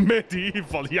 This is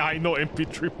medieval. Yeah, I know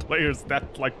MP3 players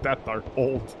that like that are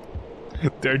old.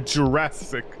 They're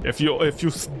Jurassic. If you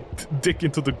dig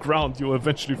into the ground, you'll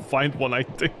eventually find one, I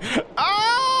think.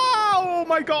 Oh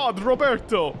my god,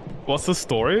 Roberto! What's the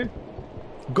story?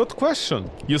 Good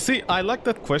question. You see, I like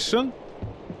that question.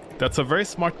 That's a very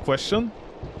smart question.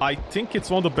 I think it's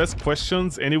one of the best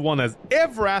questions anyone has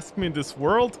ever asked me in this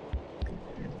world.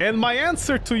 And my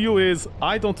answer to you is,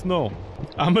 I don't know.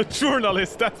 I'm a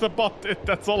journalist, that's about it.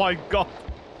 That's all I got.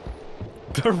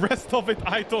 The rest of it,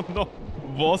 I don't know.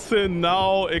 Você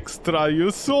não extra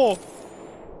isso?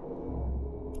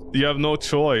 You have no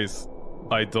choice.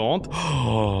 I don't?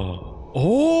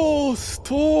 Oh,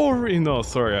 story! No,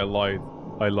 sorry, I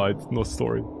lied. No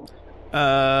story.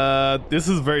 This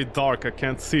is very dark, I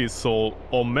can't see. So,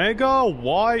 Omega,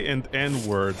 Y, and N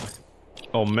word.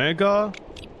 Omega,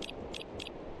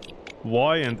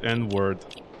 Y, and N word.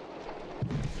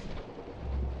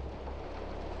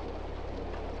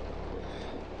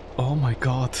 Oh my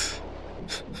god.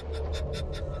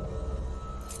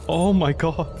 Oh my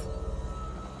god.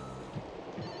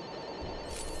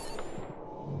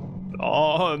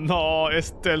 Oh no,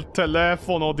 este el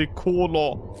teléfono di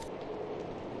culo.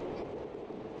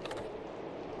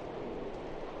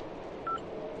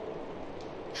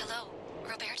 Hello,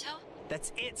 Roberto?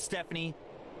 That's it, Stephanie.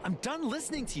 I'm done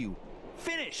listening to you.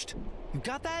 Finished. You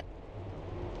got that?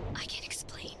 I can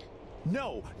explain.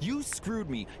 No, you screwed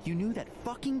me. You knew that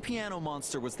fucking piano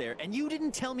monster was there, and you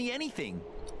didn't tell me anything.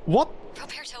 What?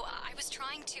 Roberto, I was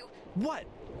trying to... What?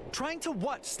 Trying to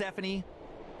what, Stephanie?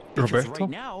 Roberto? Because right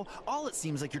now, all it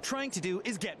seems like you're trying to do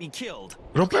is get me killed.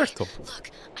 Roberto. Okay, look,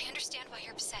 I understand why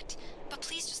you're upset, but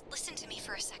please just listen to me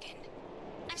for a second.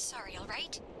 I'm sorry,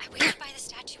 alright? I waited by the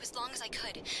statue as long as I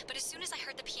could, but as soon as I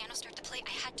heard the piano start to play,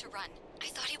 I had to run. I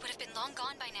thought he would have been long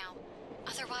gone by now.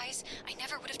 Otherwise, I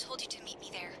never would have told you to meet me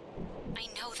there. I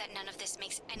know that none of this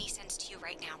makes any sense to you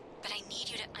right now, but I need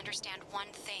you to understand one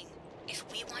thing. If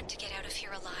we want to get out of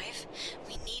here alive,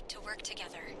 we need to work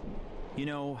together. You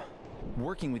know,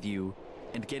 working with you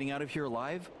and getting out of here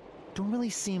alive don't really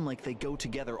seem like they go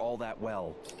together all that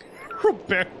well.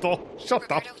 Roberto, shut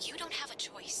up. Roberto, you don't have a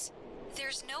choice.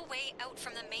 There's no way out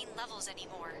from the main levels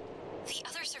anymore. The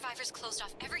other survivors closed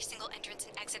off every single entrance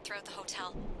and exit throughout the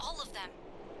hotel. All of them.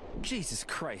 Jesus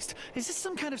Christ, is this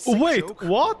some kind of sick Wait, joke?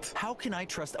 what? How can I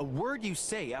trust a word you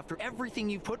say after everything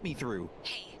you put me through?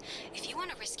 Hey, if you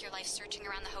want to risk your life searching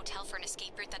around the hotel for an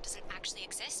escape route that doesn't actually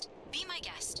exist, be my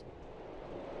guest.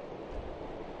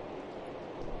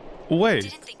 Wait.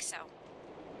 Didn't think so.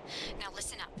 Now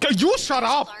listen up. You shut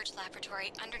There's up! a large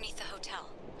laboratory underneath the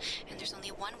hotel, and there's only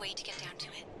one way to get down to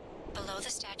it. Below the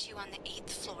statue on the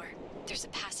 8th floor, there's a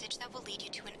passage that will lead you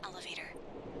to an elevator.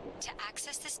 To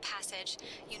access this passage,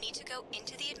 you need to go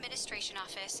into the administration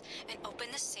office and open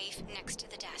the safe next to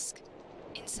the desk.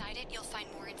 Inside it, you'll find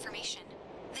more information.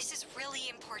 This is really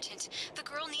important. The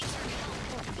girl needs your help.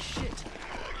 Holy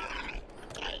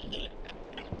shit.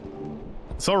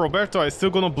 So, Roberto, I still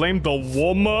gonna blame the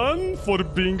woman for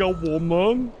being a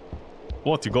woman?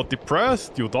 What, you got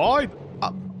depressed? You died?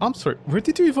 I'm sorry, where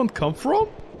did you even come from?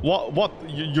 What?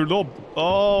 Your little...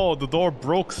 Oh, the door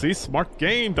broke. See, smart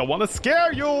game. Don't want to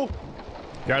scare you.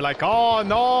 You're like, oh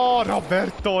no,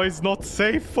 Roberto is not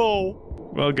safe.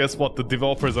 Well, guess what? The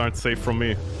developers aren't safe from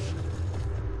me.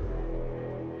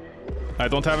 I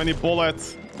don't have any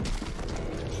bullets.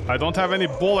 I don't have any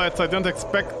bullets. I didn't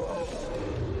expect...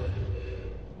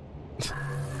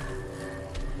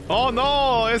 Oh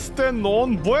no, este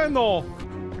non bueno.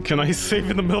 Can I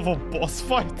save in the middle of a boss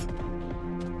fight?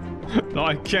 No,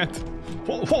 I can't.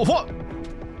 What?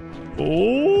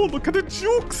 Oh, look at the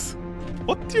jukes.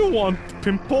 What do you want,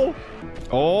 Pimple?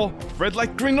 Oh, red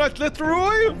light, green light,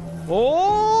 Leroy.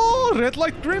 Oh, red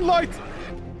light, green light.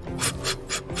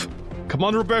 Come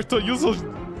on, Roberto, use those.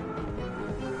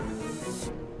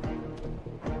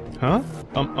 Huh?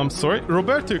 I'm sorry?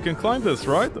 Roberto, you can climb this,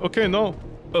 right? Okay, no.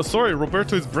 Sorry,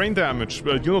 Roberto is brain damaged.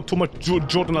 You know too much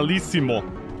giornalissimo.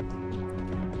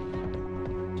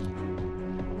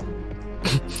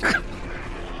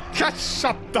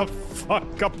 Shut the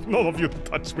fuck up. None of you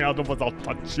touch me, otherwise I'll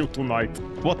touch you tonight.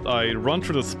 What, I run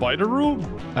through the spider room?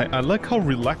 I like how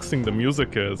relaxing the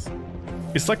music is.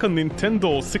 It's like a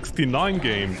Nintendo 69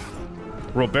 game.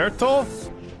 Roberto?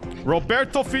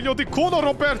 Roberto, figlio di culo,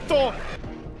 Roberto!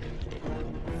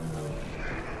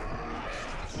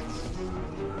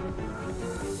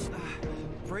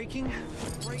 Breaking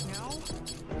right now?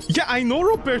 Yeah, I know,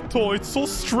 Roberto. It's so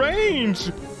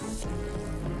strange.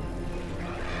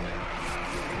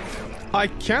 I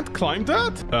can't climb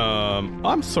that?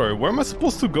 I'm sorry, where am I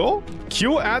supposed to go?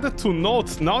 Q added to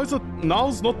notes. Now's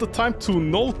not the time to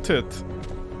note it.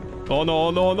 Oh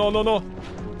no, no, no, no, no.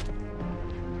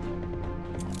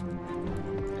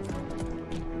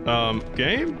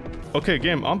 Game? Okay,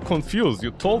 game, I'm confused.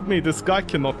 You told me this guy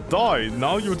cannot die.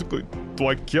 Now you're... Do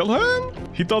I kill him?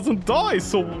 He doesn't die,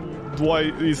 so...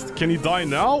 Can he die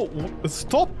now?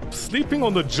 Stop sleeping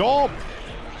on the job.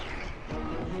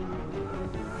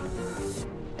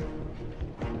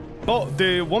 Oh,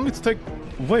 they want me to take...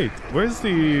 Wait, where's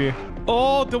the...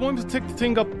 Oh, they want me to take the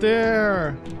thing up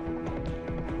there.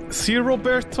 See,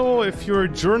 Roberto, if you're a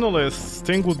journalist,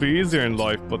 things would be easier in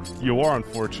life, but you are,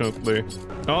 unfortunately.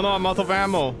 Oh no, I'm out of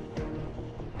ammo.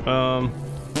 Oh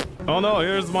no,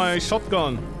 here's my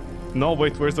shotgun. No,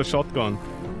 wait, where's the shotgun?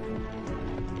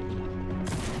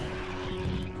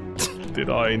 Did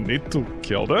I need to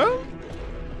kill them?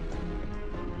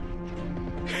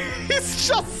 He's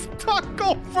just stuck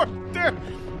over there.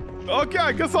 Okay,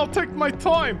 I guess I'll take my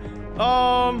time.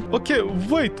 Okay,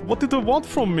 wait, what did they want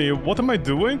from me? What am I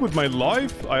doing with my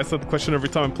life? I ask that question every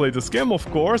time I play this game, of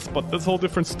course, but that's a whole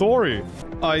different story.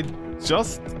 I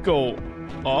just go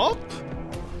up?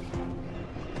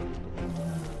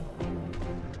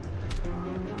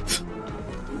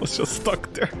 Was just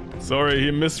stuck there. Sorry,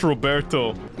 he missed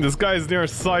Roberto. This guy is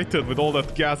nearsighted with all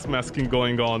that gas masking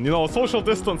going on. You know, social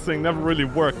distancing never really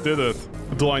worked, did it?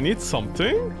 Do I need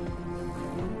something?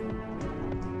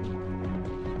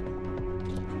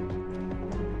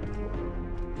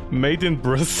 Made in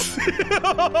Brazil.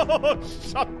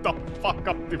 Shut the fuck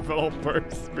up,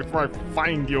 developers, before I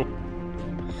find you.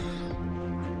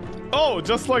 Oh,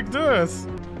 just like this.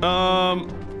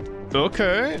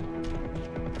 Okay.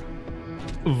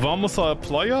 Vamos a la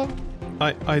playa?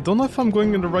 I don't know if I'm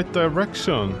going in the right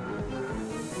direction.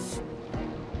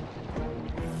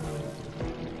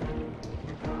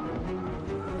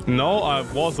 No, I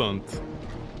wasn't.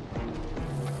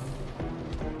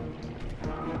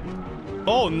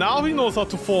 Oh, now he knows how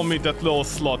to fool me, that little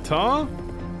slut, huh?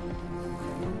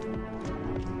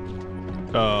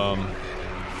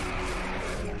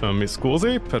 Mi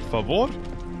scusi, per favor?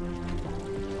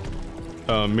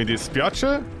 Mi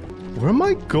dispiace? Where am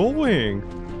I going?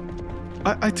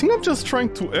 I think I'm just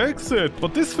trying to exit,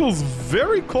 but this feels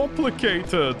very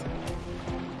complicated.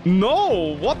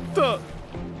 No, what the...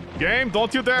 Game,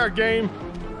 don't you dare, game.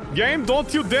 Game,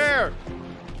 don't you dare.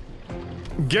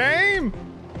 Game?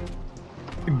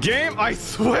 Game, I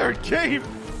swear, game.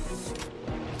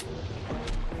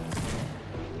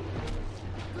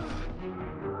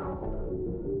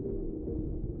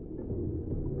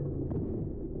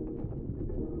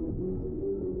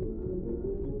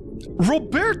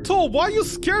 Roberto, why are you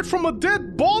scared from a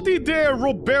dead body there,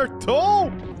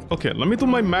 Roberto? Okay, let me do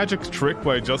my magic trick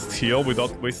where I just heal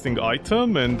without wasting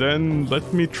item, and then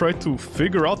let me try to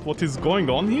figure out what is going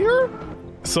on here.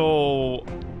 So...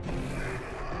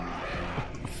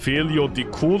 Figlio di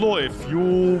culo, if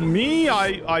you... Me,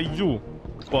 I you.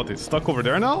 What, it's stuck over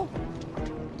there now?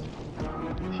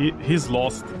 He's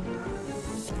lost.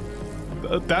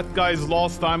 That guy's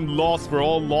lost, I'm lost, we're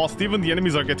all lost. Even the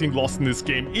enemies are getting lost in this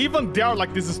game. Even they are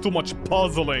like, this is too much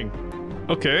puzzling.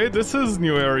 Okay, this is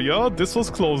new area. This was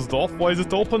closed off. Why is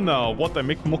it open now? What, I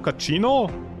make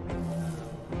mochaccino?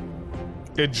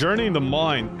 A journey in the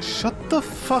mind. Shut the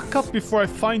fuck up before I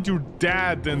find your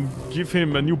dad and give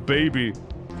him a new baby.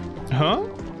 Huh?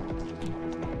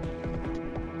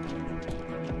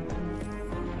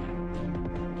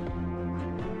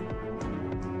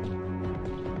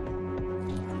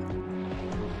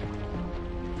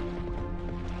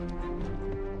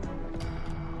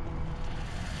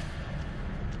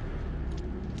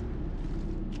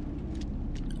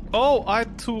 Oh, I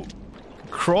had to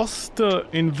cross the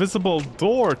invisible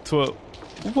door to a...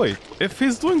 Wait, if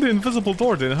he's doing the invisible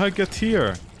door, then how I get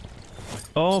here?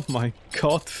 Oh my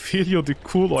god, Filio di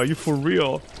culo, are you for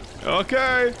real?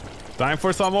 Okay, time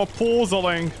for some more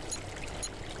puzzling.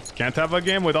 Can't have a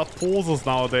game without puzzles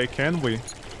nowadays, can we?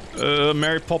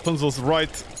 Mary Poppins was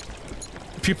right.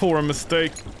 People were a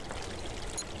mistake.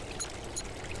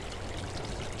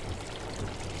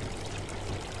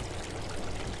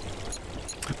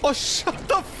 Oh, shut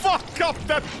the fuck up,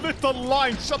 that little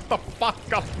line. Shut the fuck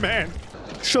up, man.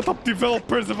 Shut up,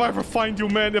 developers, if I ever find you,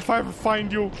 man. If I ever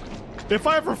find you. If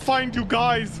I ever find you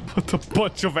guys. What a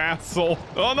bunch of asshole.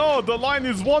 Oh no, the line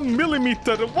is 1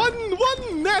 millimeter. One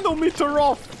nanometer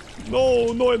off.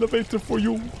 No elevator for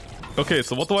you. Okay,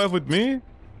 so what do I have with me?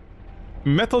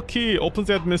 Metal key opens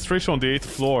the administration on the 8th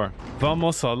floor.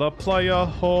 Vamos a la playa,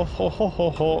 ho ho ho ho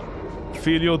ho.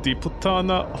 Filio di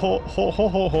putana, ho ho ho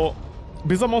ho ho.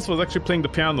 Bizamos was actually playing the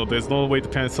piano. There's no way the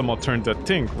piano somehow turned that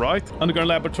thing, right? Underground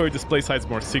laboratory displays hides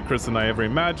more secrets than I ever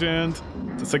imagined.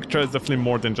 The secretary is definitely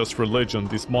more than just religion,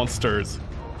 these monsters.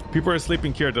 People are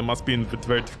sleeping here, they must be in with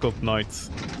very difficult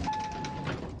nights.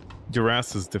 Your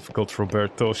ass is difficult,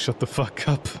 Roberto. Shut the fuck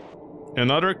up.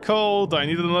 Another code. I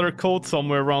needed another code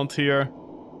somewhere around here.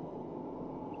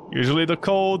 Usually the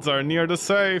codes are near the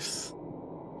safes.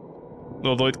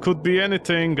 Although it could be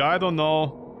anything, I don't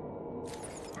know.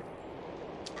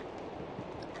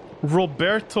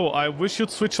 Roberto, I wish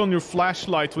you'd switch on your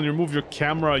flashlight when you move your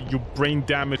camera, you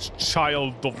brain-damaged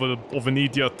child of an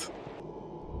idiot.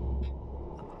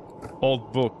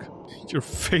 Old book. Your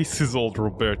face is old,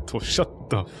 Roberto. Shut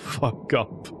the fuck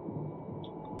up.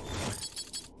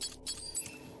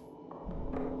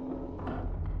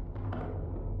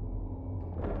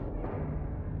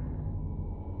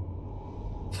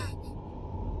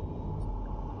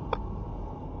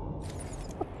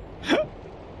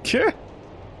 Okay.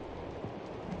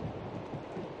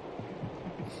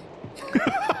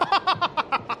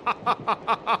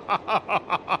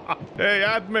 Hey,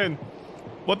 admin,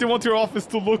 what do you want your office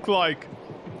to look like?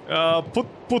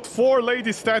 Put 4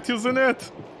 lady statues in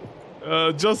it.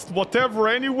 Just whatever,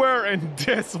 anywhere, and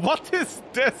this. What is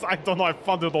this? I don't know. I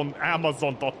found it on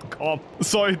Amazon.com.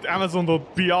 Sorry,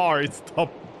 Amazon.br. It's the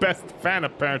best fan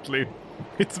apparently.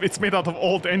 It's made out of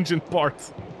old engine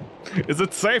parts. Is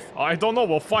it safe? I don't know.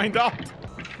 We'll find out.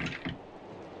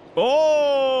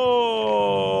 Oh,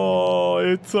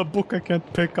 it's a book I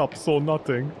can't pick up, so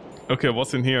nothing. Okay,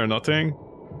 what's in here? Nothing?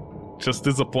 Just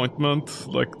disappointment,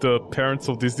 like the parents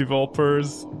of these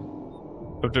developers.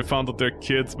 Have they found that their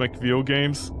kids make video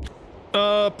games?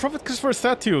 Prophet Christopher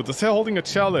statue, the cell holding a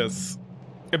chalice.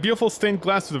 A beautiful stained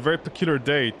glass with a very peculiar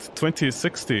date,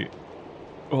 2060.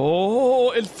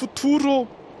 Oh, el futuro!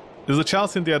 There's a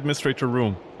chalice in the administrator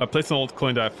room. I placed an old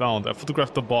coin that I found. I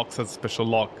photographed the box as a special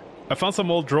lock. I found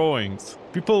some old drawings.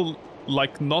 People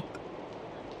like not...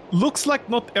 Looks like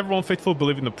not everyone faithful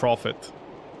believe in the prophet.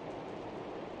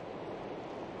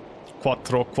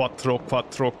 Quattro, quattro,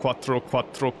 quattro, quattro,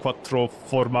 quattro, quattro,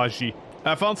 formaggi.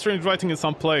 I found strange writing in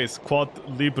some place. Quod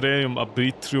libreum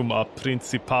arbitrium a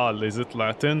principal. Is it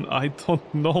Latin? I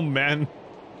don't know, man.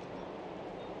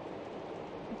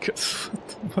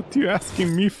 What are you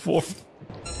asking me for?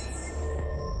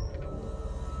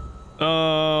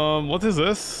 What is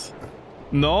this?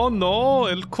 No,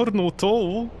 el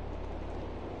cornuto.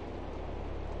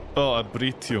 Oh,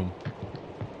 arbitrium.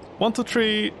 1, 2,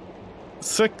 3,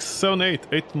 6, 7, 8.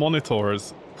 8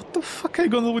 monitors. What the fuck are you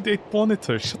gonna do with 8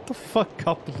 monitors? Shut the fuck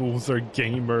up, loser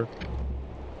gamer.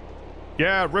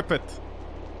 Yeah, rip it.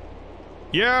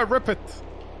 Yeah, rip it.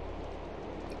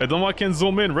 I don't know I can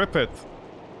zoom in, rip it.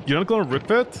 You're not gonna rip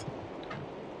it?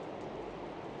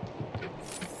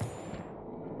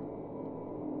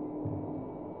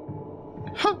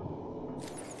 Huh.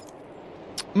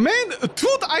 Man,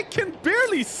 dude, I can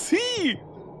barely see!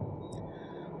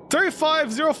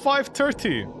 35, 05,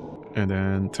 30. And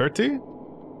then 30?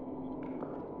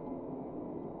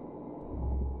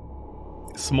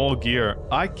 Small gear.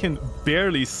 I can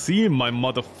barely see my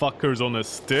motherfuckers on a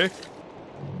stick.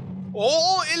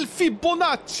 Oh, El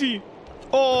Fibonacci!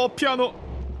 Oh, piano.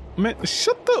 Man,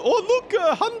 shut the... Oh, look,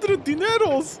 100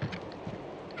 dineros!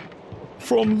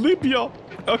 From Libya.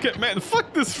 Okay, man,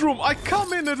 fuck this room. I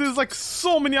come in and there's like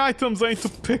so many items I need to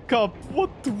pick up. What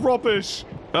rubbish.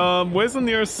 Where's the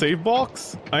nearest save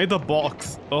box? I need a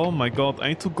box. Oh my god, I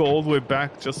need to go all the way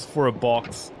back just for a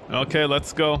box. Okay,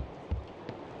 let's go.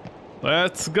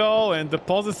 Let's go and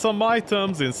deposit some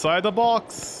items inside the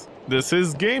box. This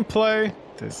is gameplay.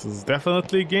 This is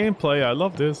definitely gameplay. I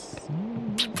love this.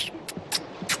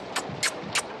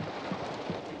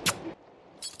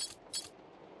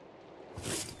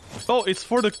 Oh, it's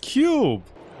for the cube.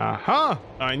 Aha!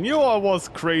 I knew I was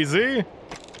crazy.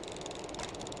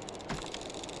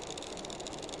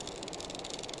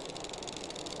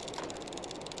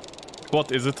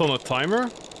 What, is it on a timer?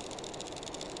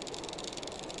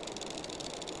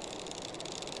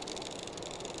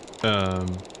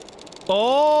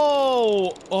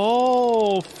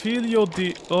 Oh, Filio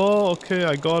di... Oh, okay,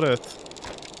 I got it.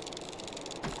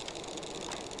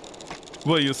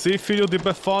 Well, you see, Filio di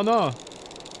Befana?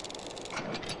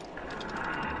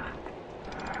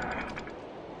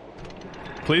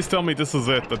 Please tell me this is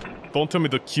it, but don't tell me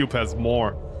the cube has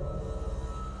more.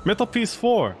 Metal piece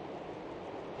 4.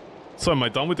 So am I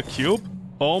done with the cube?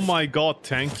 Oh my god,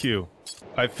 thank you.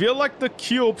 I feel like the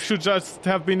cube should just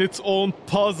have been its own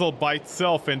puzzle by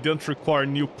itself and didn't require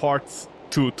new parts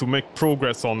to make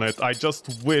progress on it. I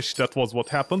just wish that was what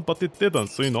happened, but it didn't,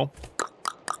 so you know.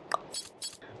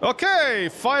 Okay,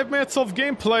 5 minutes of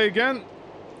gameplay again,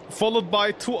 followed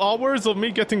by 2 hours of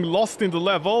me getting lost in the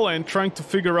level and trying to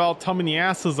figure out how many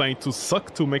asses I need to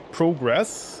suck to make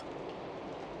progress.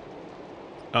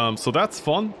 So that's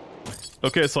fun.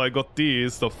 Okay, so I got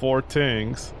these, the 4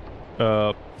 things.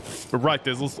 Right,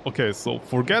 there's also... Okay, so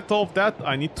forget all of that.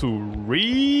 I need to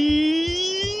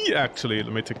Actually,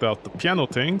 let me take out the piano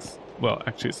things. Well,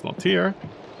 actually, it's not here.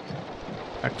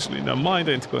 Actually, never mind.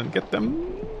 I need to go and get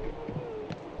them.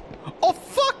 Oh,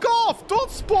 fuck off!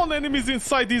 Don't spawn enemies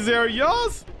inside these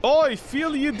areas! Oi,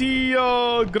 feel you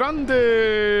the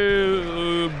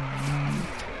grande...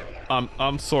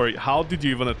 I'm sorry, how did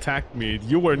you even attack me?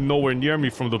 You were nowhere near me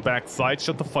from the backside.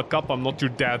 Shut the fuck up, I'm not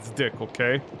your dad's dick,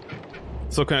 okay?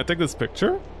 So can I take this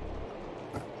picture?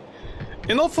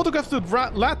 In all photographs with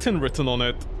Latin written on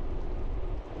it.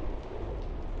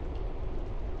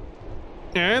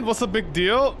 And what's the big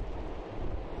deal?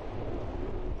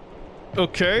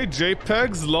 Okay,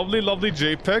 JPEGs, lovely, lovely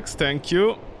JPEGs, thank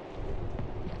you.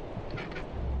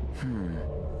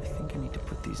 I think I need to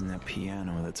put these in that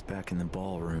piano that's back in the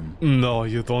ballroom. No,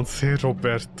 you don't say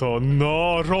Roberto.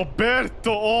 No,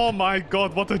 Roberto! Oh my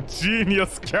god, what a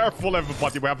genius! Careful,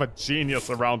 everybody, we have a genius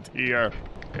around here.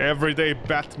 Everyday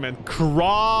Batman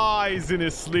cries in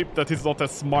his sleep that he's not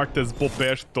as smart as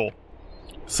Boberto.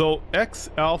 So, X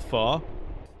Alpha...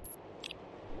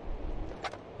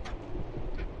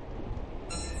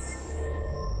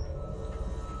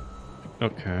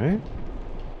 Okay.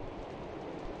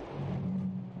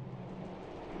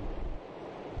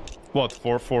 What,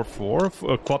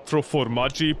 444? Quattro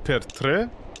formaggi per tre?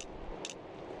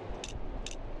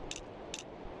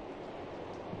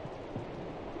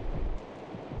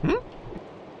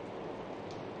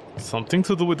 Something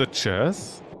to do with the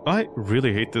chess? I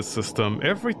really hate this system.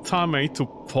 Every time I need to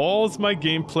pause my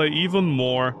gameplay even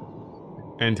more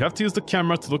and have to use the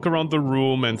camera to look around the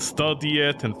room and study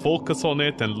it and focus on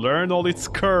it and learn all its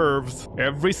curves.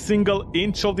 Every single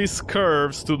inch of these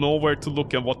curves to know where to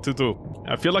look and what to do.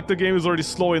 I feel like the game is already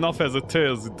slow enough as it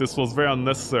is. This was very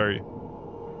unnecessary.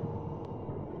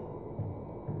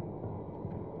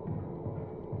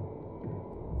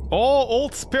 Oh,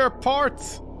 old spare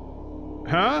parts!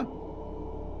 Huh?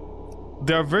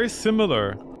 They're very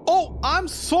similar. Oh, I'm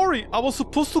sorry! I was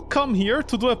supposed to come here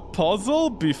to do a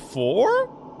puzzle before?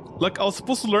 Like, I was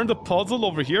supposed to learn the puzzle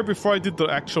over here before I did the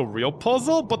actual real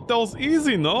puzzle? But that was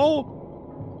easy,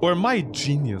 no? Or am I a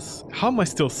genius? How am I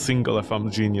still single if I'm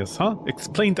a genius, huh?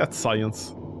 Explain that,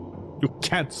 science. You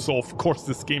can't, so of course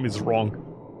this game is wrong.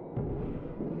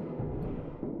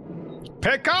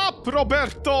 Pick up,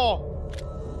 Roberto!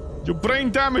 You brain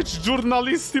damaged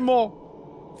giornalissimo!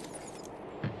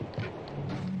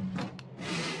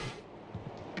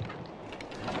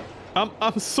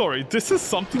 I'm sorry, this is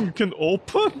something you can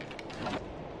open?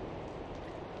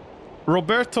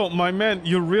 Roberto, my man,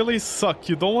 you really suck.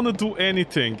 You don't want to do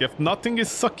anything. If nothing is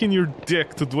sucking your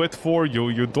dick to do it for you,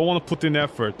 you don't want to put in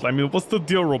effort. I mean, what's the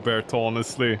deal, Roberto,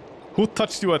 honestly? Who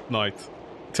touched you at night?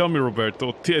 Tell me,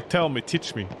 Roberto. Tell me,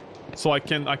 teach me. So I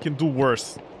can do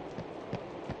worse.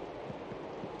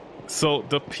 So,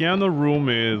 the piano room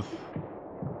is...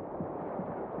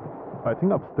 I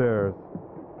think upstairs.